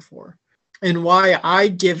level before. And why I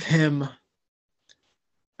give him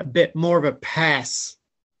a bit more of a pass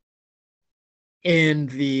in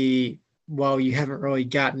the, well, you haven't really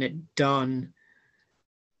gotten it done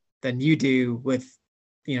than you do with,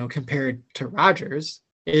 compared to Rodgers,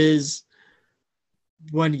 is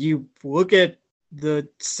when you look at the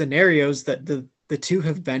scenarios that the two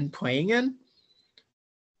have been playing in,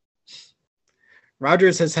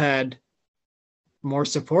 Rodgers has had more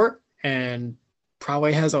support and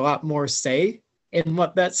probably has a lot more say in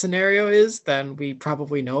what that scenario is than we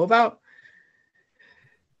probably know about.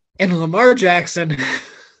 And Lamar Jackson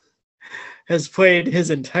has played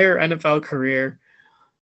his entire NFL career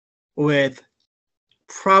with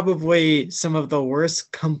probably some of the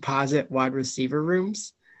worst composite wide receiver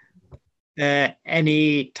rooms that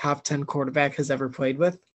any top 10 quarterback has ever played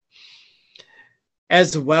with,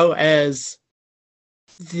 as well as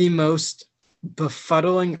the most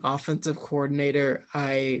befuddling offensive coordinator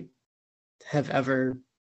I have ever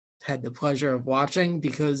had the pleasure of watching,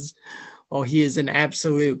 because while he is an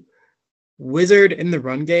absolute wizard in the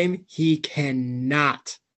run game, he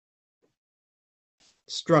cannot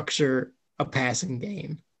structure a passing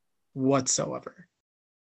game whatsoever.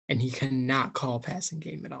 And he cannot call a passing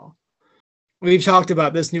game at all. We've talked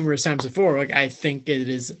about this numerous times before. Like, I think it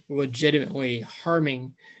is legitimately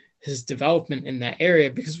harming his development in that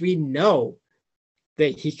area, because we know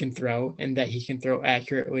that he can throw and that he can throw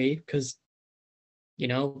accurately, because,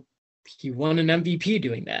 he won an MVP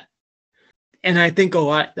doing that. And I think a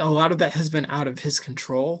lot of that has been out of his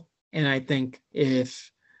control. And I think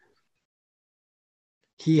if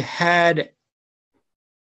he had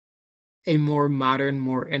a more modern,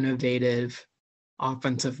 more innovative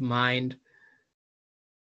offensive mind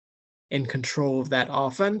in control of that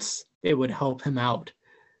offense, it would help him out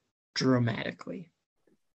dramatically.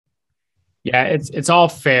 Yeah, it's all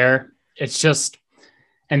fair. It's just,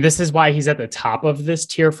 and this is why he's at the top of this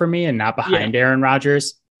tier for me and not behind Aaron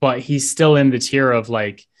Rodgers, but he's still in the tier of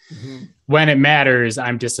like, when it matters,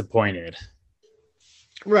 I'm disappointed.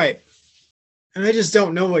 Right. And I just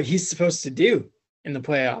don't know what he's supposed to do in the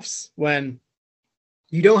playoffs when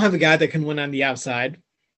you don't have a guy that can win on the outside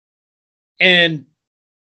and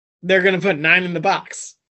they're going to put 9 in the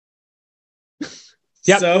box.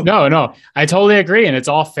 Yeah, so, no, I totally agree. And it's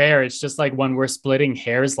all fair. It's just like when we're splitting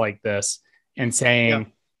hairs like this and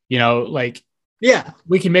saying, you know, like,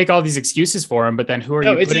 we can make all these excuses for him, but then who are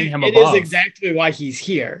you putting him above? It is exactly why he's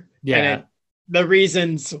here. Yeah. And the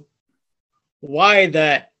reasons why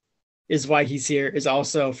that is why he's here is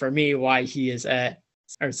also for me why he is at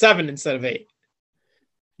 7 instead of 8.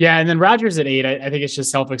 Yeah, and then Rodgers at 8, I think it's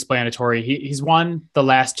just self-explanatory. He's won the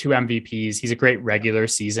last 2 MVPs. He's a great regular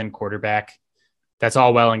season quarterback. That's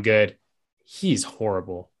all well and good. He's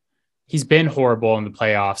horrible. He's been horrible in the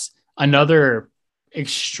playoffs. Another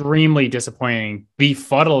extremely disappointing,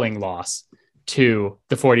 befuddling loss to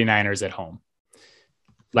the 49ers at home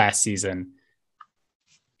last season.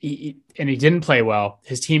 And he didn't play well.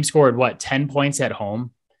 His team scored, 10 points at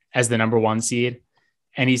home as the number 1 seed.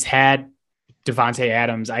 And he's had Devontae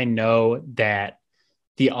Adams. I know that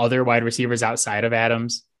the other wide receivers outside of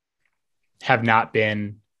Adams have not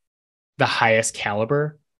been the highest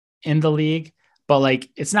caliber in the league, but like,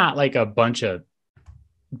 it's not like a bunch of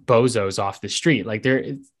bozos off the street. Like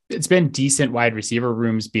it's been decent wide receiver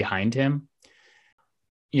rooms behind him.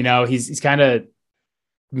 You know, he's kind of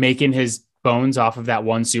making his bones off of that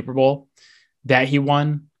one Super Bowl that he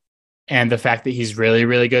won and the fact that he's really,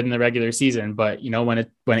 really good in the regular season. But you know, when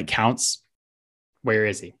it counts, where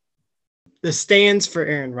is he? The stands for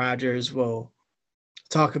Aaron Rodgers will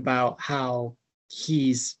talk about how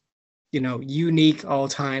he's, you know, unique all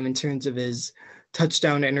time in terms of his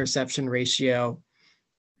touchdown to interception ratio.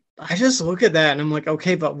 I just look at that and I'm like,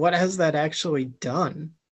 okay, but what has that actually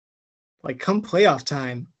done? Like, come playoff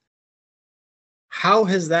time, how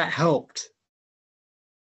has that helped?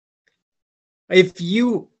 If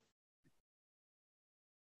you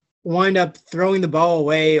wind up throwing the ball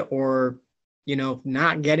away or, you know,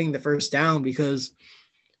 not getting the first down because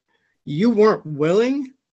you weren't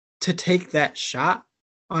willing to take that shot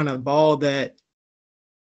on a ball that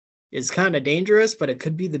is kind of dangerous, but it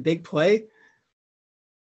could be the big play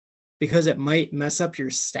because it might mess up your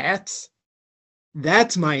stats.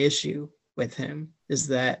 That's my issue with him, is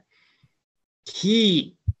that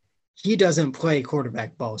he doesn't play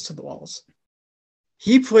quarterback balls to the walls.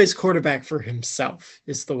 He plays quarterback for himself,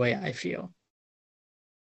 is the way I feel.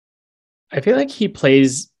 I feel like he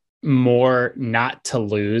plays more not to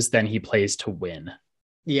lose than he plays to win.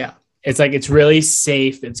 Yeah. It's like, it's really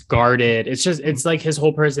safe. It's guarded. It's like his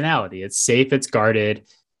whole personality. It's safe. It's guarded.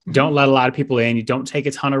 Don't let a lot of people in. You don't take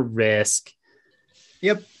a ton of risk.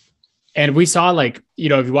 Yep. And we saw, like, you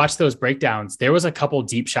know, if you watch those breakdowns, there was a couple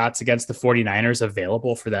deep shots against the 49ers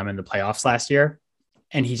available for them in the playoffs last year.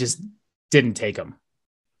 And he just didn't take them.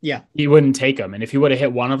 Yeah. He wouldn't take them. And if he would have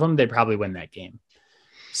hit one of them, they'd probably win that game.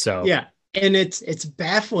 So, yeah. And it's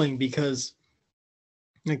baffling because,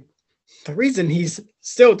 like, the reason he's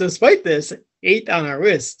still, despite this, 8th on our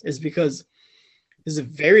list is because he's a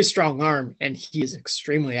very strong arm and he is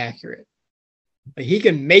extremely accurate. Like, he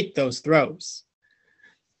can make those throws.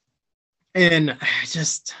 And I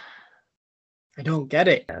don't get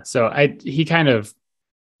it. Yeah, so he kind of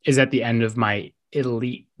is at the end of my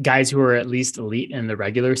elite guys who are at least elite in the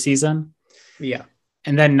regular season. Yeah.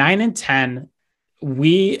 And then 9 and 10,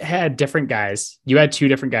 we had different guys. You had 2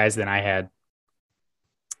 different guys than I had.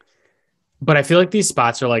 But I feel like these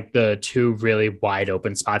spots are like the 2 really wide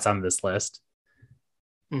open spots on this list.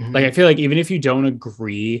 Mm-hmm. Like, I feel like even if you don't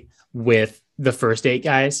agree with the first 8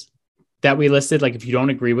 guys that we listed, like if you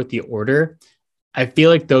don't agree with the order, I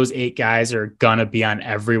feel like those 8 guys are going to be on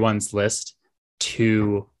everyone's list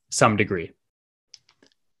to some degree.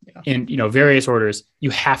 Yeah. In, you know, various orders,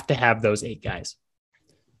 you have to have those 8 guys.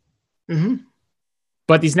 Mm-hmm.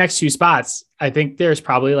 But these next 2 spots, I think there's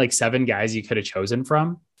probably like 7 guys you could have chosen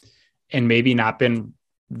from and maybe not been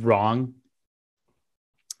wrong.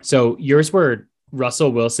 So yours were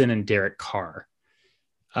Russell Wilson and Derek Carr.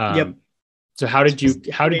 Yep. So how did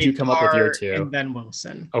you come up with your 2? And then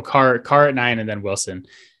Wilson. Oh, Carr at 9 and then Wilson.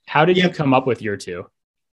 How did you come up with your 2?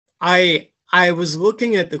 I was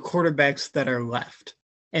looking at the quarterbacks that are left,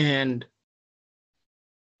 and,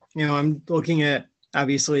 you know, I'm looking at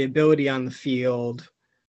obviously ability on the field,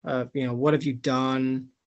 what have you done?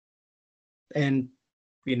 And,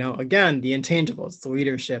 again, the intangibles, the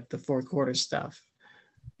leadership, the fourth quarter stuff.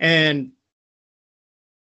 And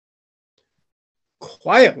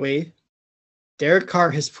quietly, Derek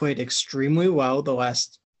Carr has played extremely well the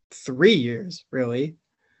last 3 years, really.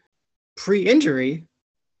 Pre-injury,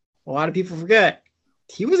 a lot of people forget,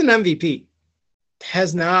 he was an MVP.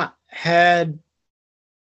 Has not had,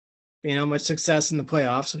 much success in the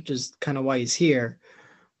playoffs, which is kind of why he's here.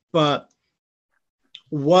 But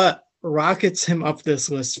what rockets him up this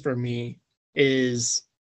list for me is,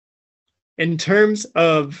 in terms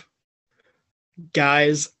of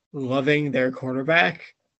guys loving their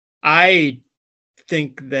quarterback, I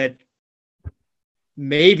think that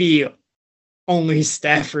maybe only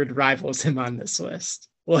Stafford rivals him on this list.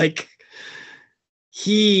 Like,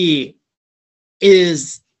 he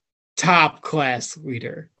is top class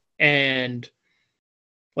leader. And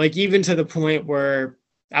like, even to the point where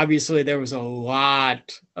obviously there was a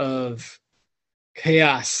lot of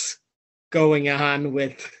chaos going on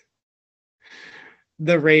with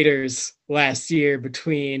the Raiders last year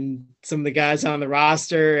between some of the guys on the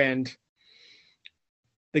roster and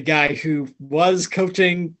the guy who was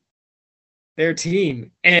coaching their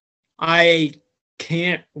team. And I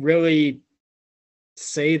can't really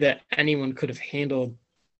say that anyone could have handled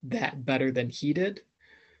that better than he did,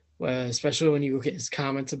 especially when you look at his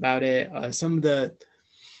comments about it. Some of the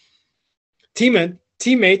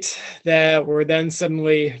teammates that were then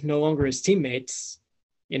suddenly no longer his teammates,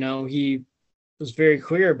 he was very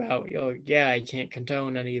clear about, I can't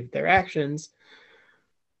condone any of their actions,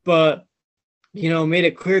 but, made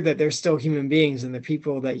it clear that they're still human beings and the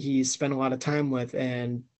people that he spent a lot of time with,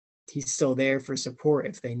 and he's still there for support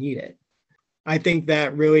if they need it. I think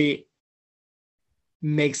that really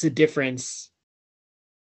makes a difference.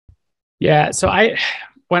 Yeah. So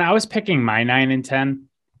when I was picking my 9 and 10,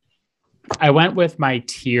 I went with my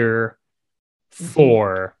tier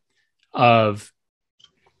 4 of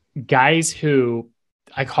guys who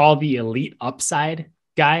I call the elite upside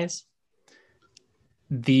guys.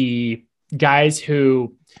 The guys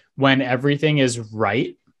who, when everything is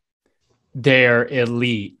right, they're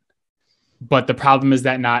elite. But the problem is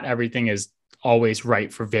that not everything is always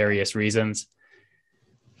right for various reasons.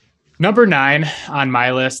 Number 9 on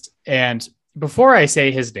my list, and before I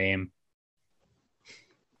say his name,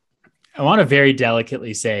 I want to very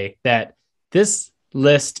delicately say that this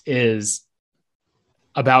list is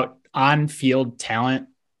about on-field talent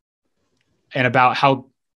and about how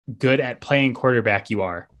good at playing quarterback you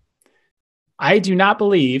are. I do not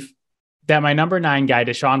believe that my number 9 guy,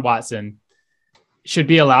 Deshaun Watson, should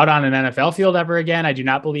be allowed on an NFL field ever again. I do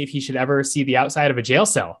not believe he should ever see the outside of a jail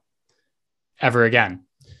cell ever again.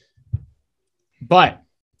 But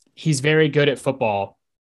he's very good at football.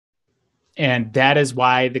 And that is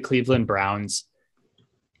why the Cleveland Browns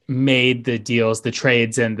made the deals, the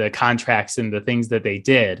trades and the contracts and the things that they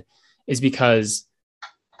did, is because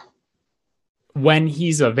when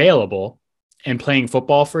he's available and playing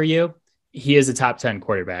football for you, he is a top 10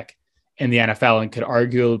 quarterback in the NFL and could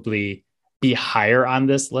arguably be higher on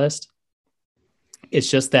this list. It's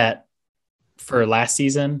just that for last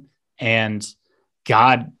season, and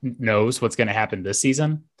God knows what's going to happen this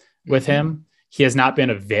season with him, he has not been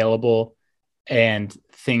available and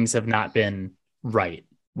things have not been right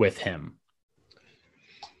with him.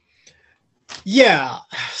 Yeah.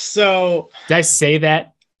 So did I say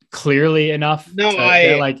that clearly enough? No,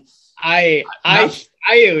 I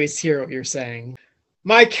always hear what you're saying.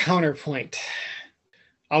 My counterpoint.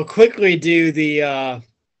 I'll quickly do the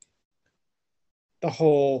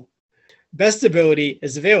whole best ability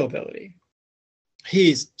is availability.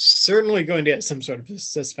 He's certainly going to get some sort of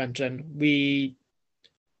suspension. We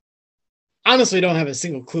honestly don't have a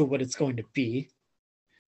single clue what it's going to be.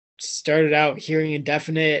 Started out hearing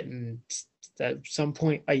indefinite and at some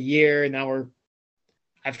point a year. Now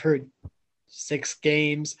I've heard 6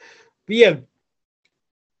 games. We have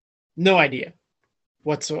no idea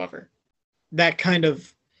whatsoever. That kind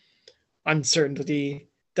of uncertainty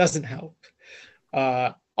doesn't help.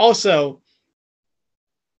 Also,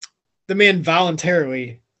 the man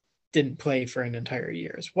voluntarily didn't play for an entire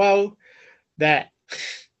year as well. That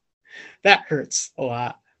hurts a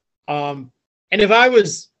lot. And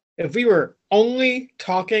if we were only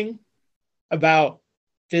talking about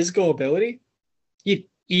physical ability, he'd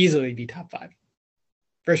easily be top 5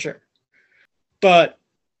 for sure. But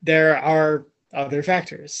there are other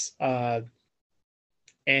factors.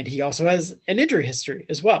 And he also has an injury history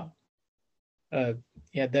as well.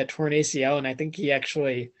 He had that torn ACL, and I think he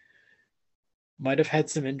actually might have had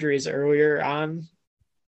some injuries earlier on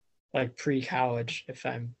like pre-college,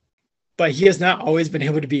 but he has not always been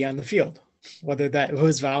able to be on the field, whether that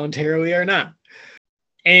was voluntarily or not.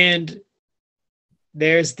 And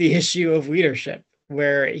there's the issue of leadership,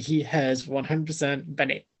 where he has 100%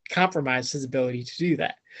 been compromised his ability to do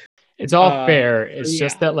that. It's all fair. It's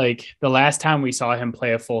just that, like, the last time we saw him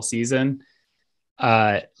play a full season,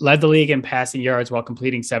 led the league in passing yards while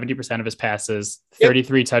completing 70% of his passes,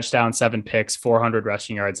 33 touchdowns, 7 picks, 400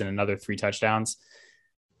 rushing yards, and another 3 touchdowns.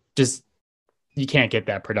 Just, you can't get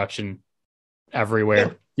that production everywhere.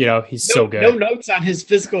 No. You know, he's so good. No notes on his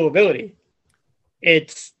physical ability.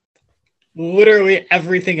 It's literally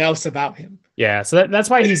everything else about him. Yeah, so that's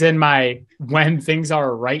why he's in my, when things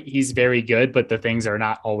are right, he's very good, but the things are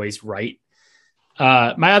not always right.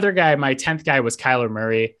 My other guy, my 10th guy, was Kyler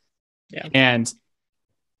Murray. Yeah. And,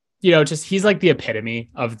 you know, just he's like the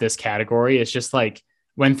epitome of this category. It's just like,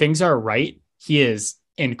 when things are right, he is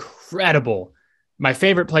incredible. My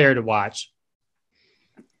favorite player to watch.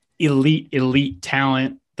 Elite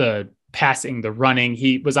talent, the passing, the running.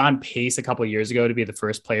 He was on pace a couple of years ago to be the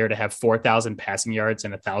first player to have 4,000 passing yards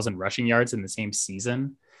and 1,000 rushing yards in the same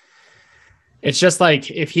season. It's just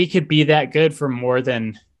like, if he could be that good for more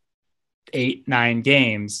than 8-9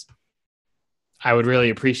 games, I would really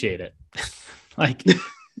appreciate it. Like,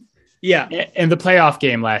 yeah. And the playoff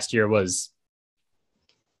game last year was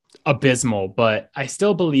abysmal, but I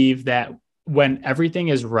still believe that when everything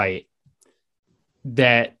is right,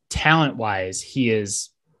 that talent wise, he is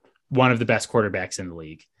one of the best quarterbacks in the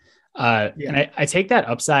league. And I take that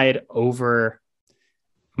upside over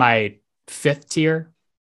my 5th tier,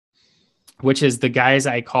 which is the guys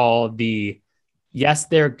I call the, yes,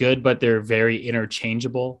 they're good, but they're very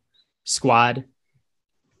interchangeable squad.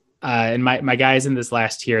 And my guys in this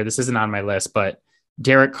last tier, this isn't on my list, but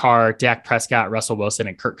Derek Carr, Dak Prescott, Russell Wilson,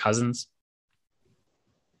 and Kirk Cousins.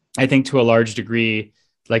 I think to a large degree,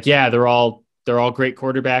 like, yeah, they're all great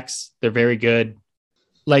quarterbacks. They're very good.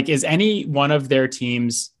 Like, is any one of their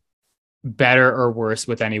teams better or worse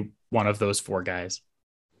with any one of those 4 guys?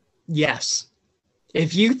 Yes.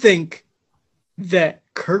 If you think that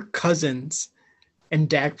Kirk Cousins and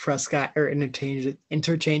Dak Prescott are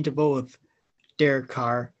interchangeable with Derek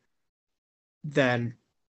Carr, then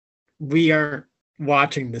we aren't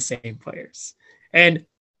watching the same players. And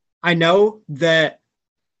I know that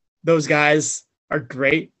those guys are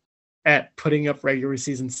great at putting up regular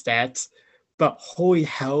season stats, but holy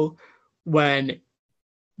hell, when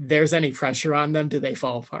there's any pressure on them, do they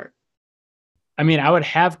fall apart? I mean, I would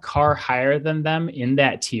have Carr higher than them in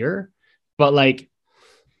that tier, but like,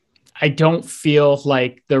 I don't feel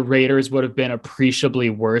like the Raiders would have been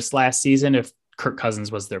appreciably worse last season if Kirk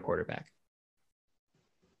Cousins was their quarterback.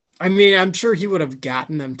 I mean, I'm sure he would have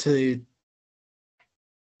gotten them to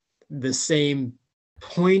the same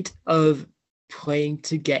point of playing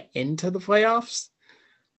to get into the playoffs,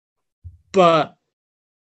 but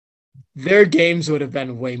their games would have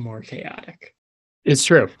been way more chaotic. It's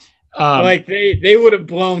true. Like they would have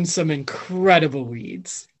blown some incredible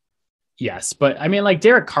leads. Yes, but I mean, like,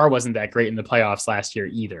 Derek Carr wasn't that great in the playoffs last year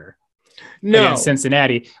either. No, against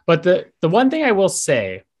Cincinnati. But the one thing I will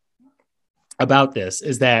say about this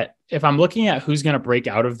is that if I'm looking at who's going to break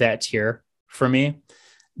out of that tier for me,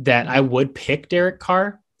 that I would pick Derek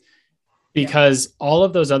Carr, because all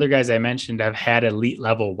of those other guys I mentioned have had elite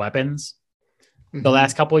level weapons the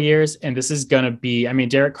last couple of years. And this is going to be, I mean,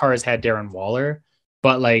 Derek Carr has had Darren Waller,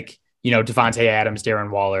 but like, you know, Devontae Adams,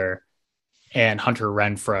 Darren Waller, and Hunter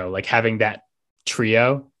Renfrow, like having that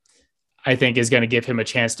trio, I think is going to give him a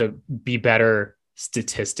chance to be better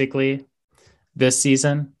statistically this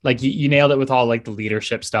season. Like you nailed it with all like the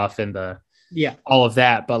leadership stuff and all of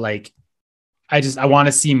that. But like, I want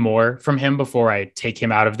to see more from him before I take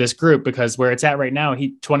him out of this group, because where it's at right now,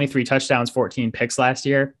 he 23 touchdowns, 14 picks last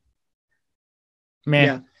year.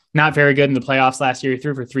 Not very good in the playoffs last year. He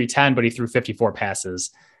threw for 310, but he threw 54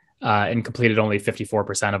 passes and completed only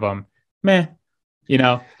 54% of them. You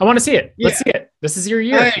know, I want to see it. Let's see it. This is your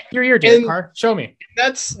year. Your year, Derek Carr. Show me.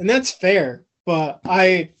 That's fair. But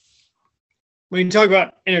when you talk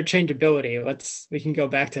about interchangeability, we can go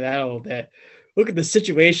back to that a little bit. Look at the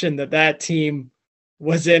situation that team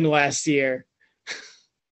was in last year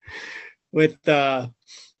with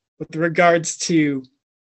regards to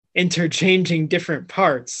interchanging different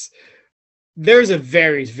parts. There's a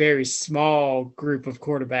very, very small group of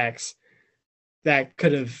quarterbacks that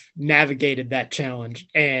could have navigated that challenge.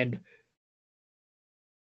 And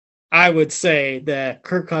I would say that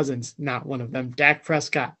Kirk Cousins, not one of them. Dak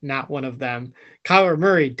Prescott, not one of them. Kyler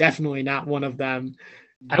Murray, definitely not one of them.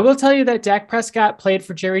 I will tell you that Dak Prescott played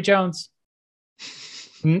for Jerry Jones.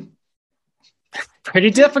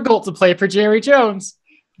 Pretty difficult to play for Jerry Jones.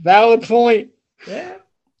 Valid point. Yeah.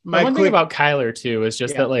 One thing about Kyler too is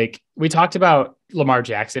just that, like, we talked about Lamar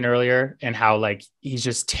Jackson earlier and how, like, he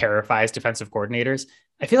just terrifies defensive coordinators.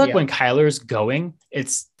 I feel like when Kyler's going,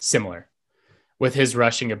 it's similar with his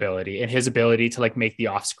rushing ability and his ability to, like, make the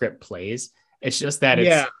off script plays. It's just that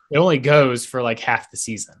it only goes for like half the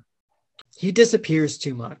season. He disappears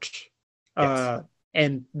too much. Yes.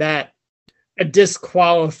 And that a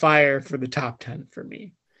disqualifier for the top 10 for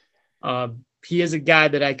me. He is a guy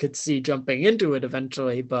that I could see jumping into it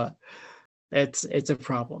eventually, but it's a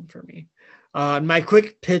problem for me. My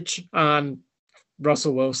quick pitch on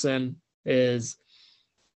Russell Wilson is,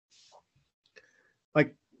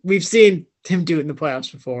 like, we've seen him do it in the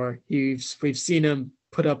playoffs before. We've seen him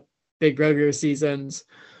put up big regular seasons.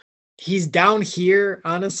 He's down here,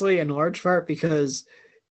 honestly, in large part because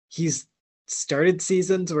he's started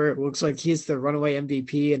seasons where it looks like he's the runaway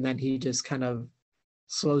MVP and then he just kind of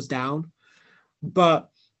slows down. But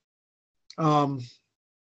we'll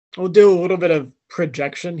do a little bit of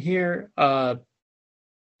projection here. Playing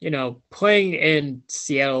in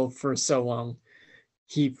Seattle for so long,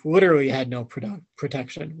 he literally had no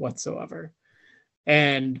protection whatsoever.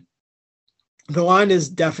 And the line is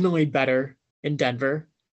definitely better in Denver.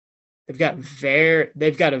 They've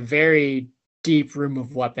got a very deep room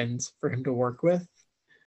of weapons for him to work with.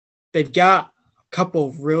 They've got a couple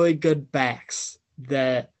of really good backs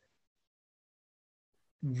that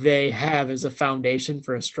they have as a foundation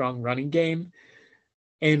for a strong running game.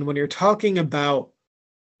 And when you're talking about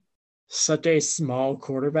such a small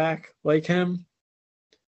quarterback like him,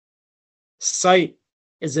 sight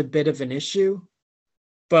is a bit of an issue.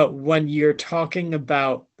 But when you're talking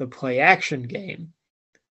about the play action game,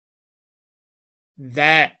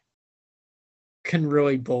 that can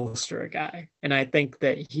really bolster a guy. And I think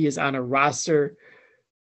that he is on a roster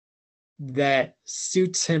that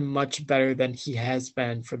suits him much better than he has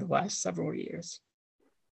been for the last several years.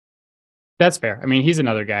 That's fair. I mean, he's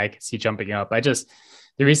another guy I could see jumping up. The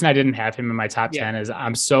reason I didn't have him in my top 10 is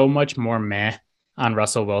I'm so much more meh on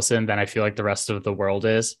Russell Wilson than I feel like the rest of the world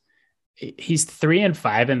is. He's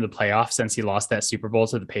 3-5 in the playoffs since he lost that Super Bowl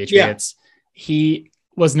to the Patriots. Yeah. He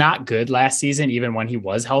was not good last season, even when he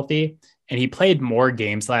was healthy. And he played more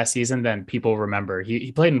games last season than people remember.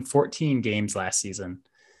 He played in 14 games last season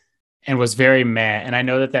and was very meh. And I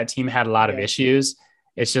know that team had a lot of issues.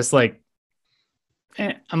 It's just like,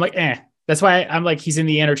 I'm like, That's why I'm like, he's in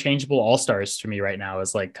the interchangeable all-stars to me right now,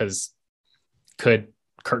 is like, because could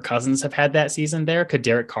Kirk Cousins have had that season there? Could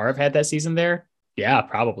Derek Carr have had that season there? Yeah,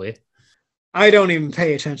 probably. I don't even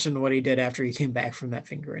pay attention to what he did after he came back from that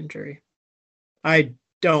finger injury. I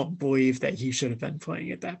don't believe that he should have been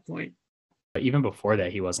playing at that point. But even before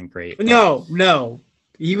that, he wasn't great. No,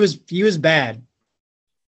 he was bad.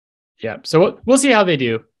 Yeah. So we'll see how they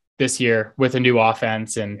do this year with a new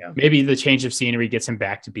offense, and maybe the change of scenery gets him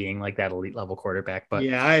back to being like that elite level quarterback. But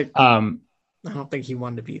I don't think he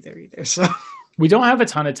wanted to be there either. So we don't have a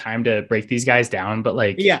ton of time to break these guys down,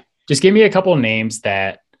 but just give me a couple of names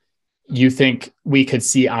that you think we could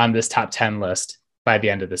see on this top 10 list by the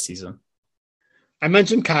end of the season. I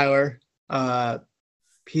mentioned Kyler.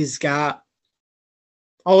 He's got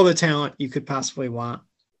all the talent you could possibly want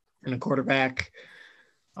in a quarterback.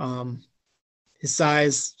 His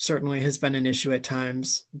size certainly has been an issue at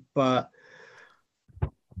times, but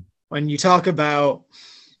when you talk about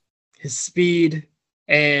his speed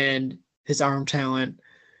and his arm talent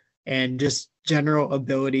and just general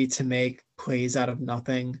ability to make plays out of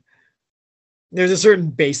nothing, there's a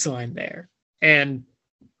certain baseline there. And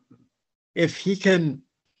if he can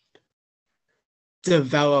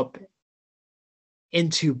develop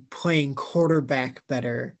into playing quarterback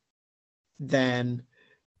better than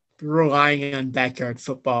relying on backyard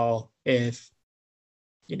football, if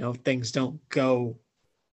things don't go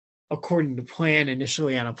according to plan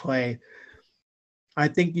initially on a play, I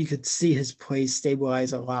think you could see his play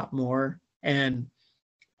stabilize a lot more, and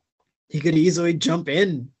he could easily jump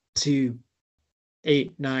in to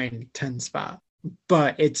 8, 9, 10 spot.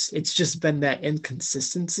 But it's just been that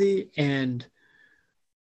inconsistency, and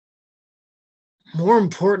more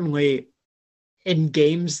importantly, in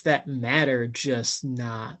games that matter, just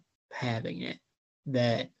not having it,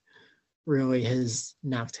 that really has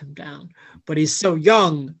knocked him down. But he's so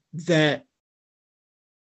young that,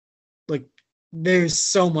 like, there's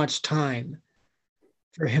so much time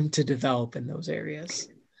for him to develop in those areas.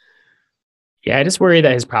 Yeah, I just worry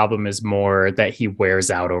that his problem is more that he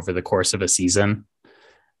wears out over the course of a season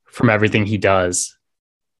from everything he does,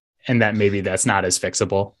 and that maybe that's not as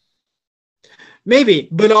fixable. Maybe,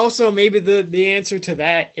 but also maybe the answer to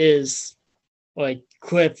that is, like,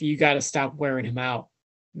 Cliff, you got to stop wearing him out.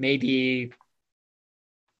 Maybe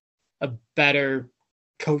a better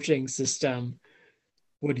coaching system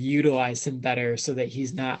would utilize him better so that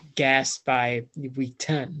he's not gassed by week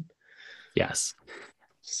 10. Yes.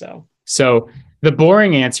 So the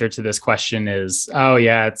boring answer to this question is, oh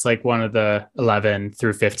yeah, it's like one of the 11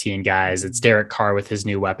 through 15 guys. It's Derek Carr with his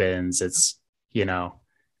new weapons. It's,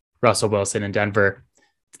 Russell Wilson in Denver.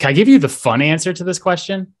 Can I give you the fun answer to this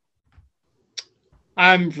question?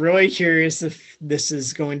 I'm really curious if this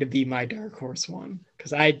is going to be my dark horse one,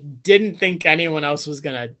 because I didn't think anyone else was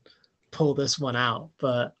going to pull this one out,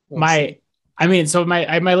 but my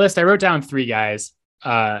list, I wrote down 3 guys.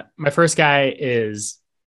 My first guy is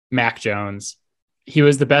Mac Jones. He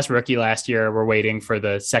was the best rookie last year. We're waiting for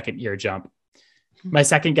the second year jump. My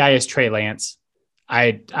second guy is Trey Lance.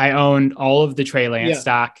 I own all of the Trey Lance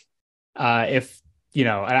stock. And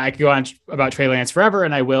I could go on about Trey Lance forever,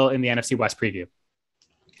 and I will in the NFC West preview.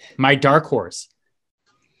 My dark horse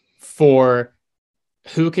for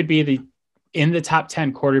who could be in the top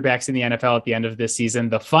 10 quarterbacks in the NFL at the end of this season.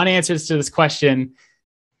 The fun answers to this question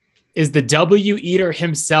is the W eater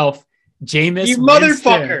himself, Jameis Winston.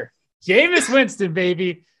 Motherfucker. Jameis Winston,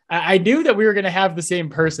 baby. I knew that we were going to have the same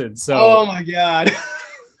person. So, oh my God.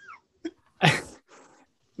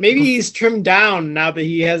 Maybe he's trimmed down now that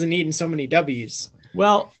he hasn't eaten so many W's.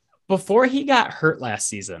 Well, before he got hurt last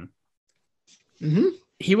season,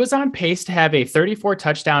 he was on pace to have a 34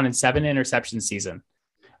 touchdown and 7 interception season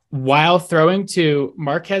while throwing to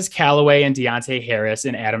Marquez Callaway and Deontay Harris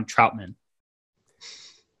and Adam Troutman.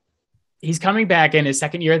 He's coming back in his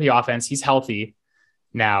second year of the offense. He's healthy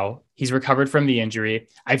now. He's recovered from the injury.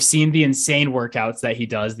 I've seen the insane workouts that he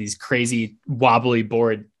does, these crazy wobbly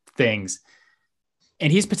board things.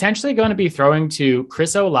 And he's potentially going to be throwing to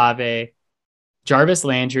Chris Olave, Jarvis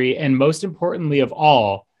Landry, and most importantly of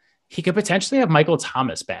all, he could potentially have Michael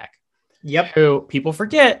Thomas back. Yep. Who people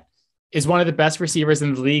forget is one of the best receivers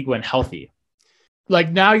in the league when healthy.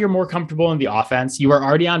 Like, now you're more comfortable in the offense. You were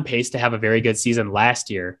already on pace to have a very good season last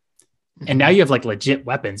year. And now you have like legit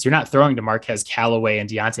weapons. You're not throwing to Marquez Callaway and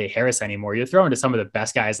Deontay Harris anymore. You're throwing to some of the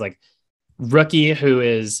best guys, like rookie, who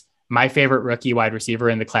is my favorite rookie wide receiver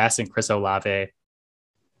in the class, and Chris Olave.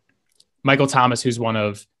 Michael Thomas, who's one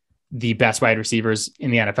of the best wide receivers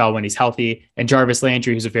in the NFL when he's healthy, and Jarvis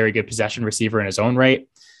Landry, who's a very good possession receiver in his own right.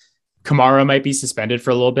 Kamara might be suspended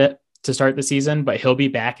for a little bit to start the season, but he'll be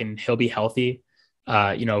back and he'll be healthy,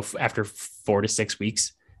 after 4 to 6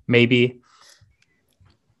 weeks, maybe.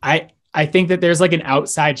 I think that there's like an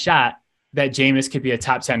outside shot that Jameis could be a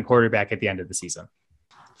top 10 quarterback at the end of the season.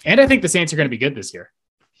 And I think the Saints are going to be good this year.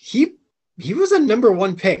 He was a number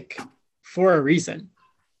 1 pick for a reason.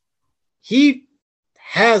 He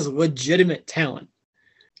has legitimate talent.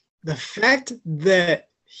 The fact that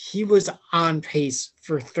he was on pace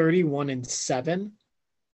for 31-7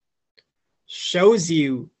 shows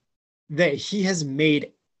you that he has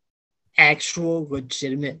made actual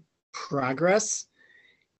legitimate progress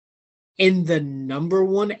in the number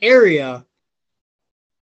 1 area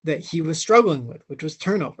that he was struggling with, which was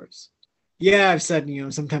turnovers. Yeah, I've said,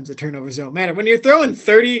 sometimes the turnovers don't matter. When you're throwing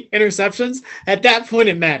 30 interceptions, at that point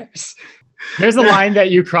it matters. There's a line that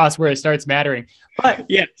you cross where it starts mattering. But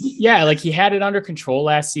yeah, like he had it under control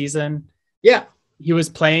last season. Yeah. He was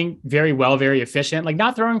playing very well, very efficient, like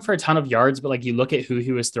not throwing for a ton of yards, but like you look at who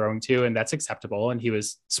he was throwing to, and that's acceptable. And he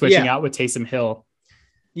was switching out with Taysom Hill.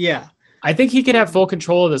 Yeah. I think he could have full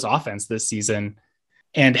control of this offense this season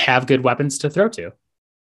and have good weapons to throw to.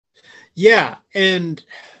 Yeah. And,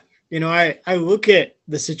 I look at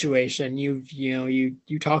the situation. You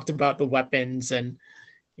talked about the weapons, and,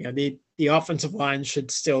 the offensive line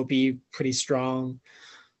should still be pretty strong.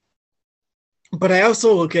 But I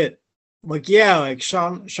also look at,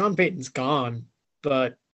 Sean Payton's gone,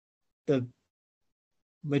 but the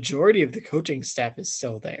majority of the coaching staff is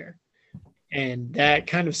still there. And that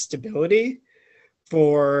kind of stability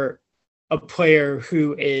for a player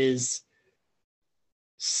who is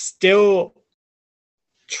still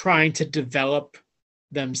trying to develop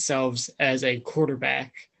themselves as a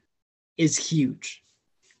quarterback is huge.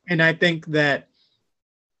 And I think that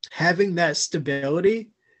having that stability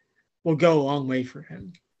will go a long way for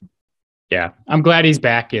him. Yeah, I'm glad he's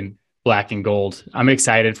back in black and gold. I'm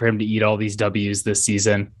excited for him to eat all these W's this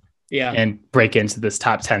season. Yeah. And break into this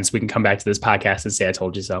top 10 so we can come back to this podcast and say, I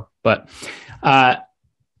told you so. But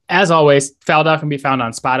as always, Foul Dog can be found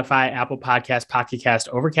on Spotify, Apple Podcasts, Pocket Cast,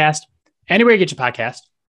 Overcast, anywhere you get your podcast.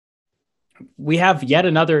 We have yet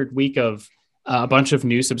another week of a bunch of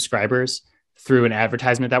new subscribers through an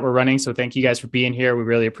advertisement that we're running. So thank you guys for being here. We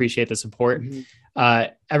really appreciate the support.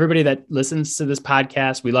 Everybody that listens to this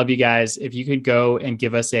podcast, we love you guys. If you could go and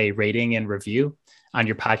give us a rating and review on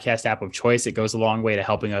your podcast app of choice, it goes a long way to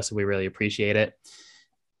helping us. We really appreciate it.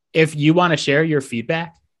 If you want to share your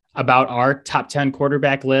feedback about our top 10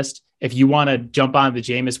 quarterback list, if you want to jump on the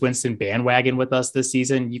Jameis Winston bandwagon with us this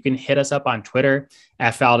season, you can hit us up on Twitter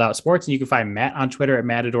at Fouled Out Sports. And you can find Matt on Twitter at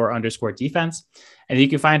Matador_defense. And you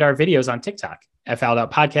can find our videos on TikTok at Fouled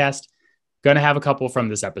Out Podcast. Going to have a couple from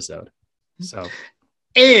this episode. So,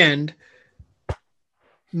 and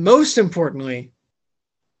most importantly,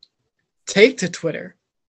 take to Twitter,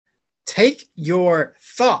 take your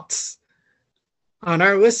thoughts on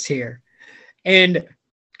our list here and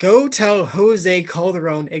go tell Jose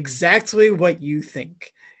Calderon exactly what you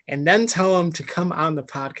think, and then tell him to come on the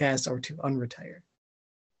podcast or to unretire,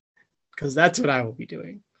 because that's what I will be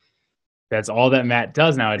doing. That's all that Matt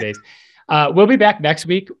does nowadays. We'll be back next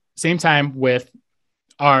week, same time, with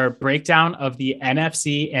our breakdown of the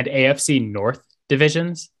NFC and AFC North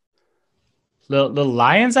divisions. The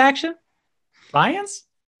Lions action? Lions?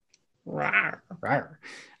 Rawr. Rawr.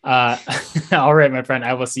 All right, my friend.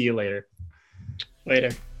 I will see you later.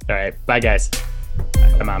 Later. All right. Bye, guys.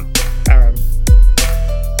 Bye, Mom.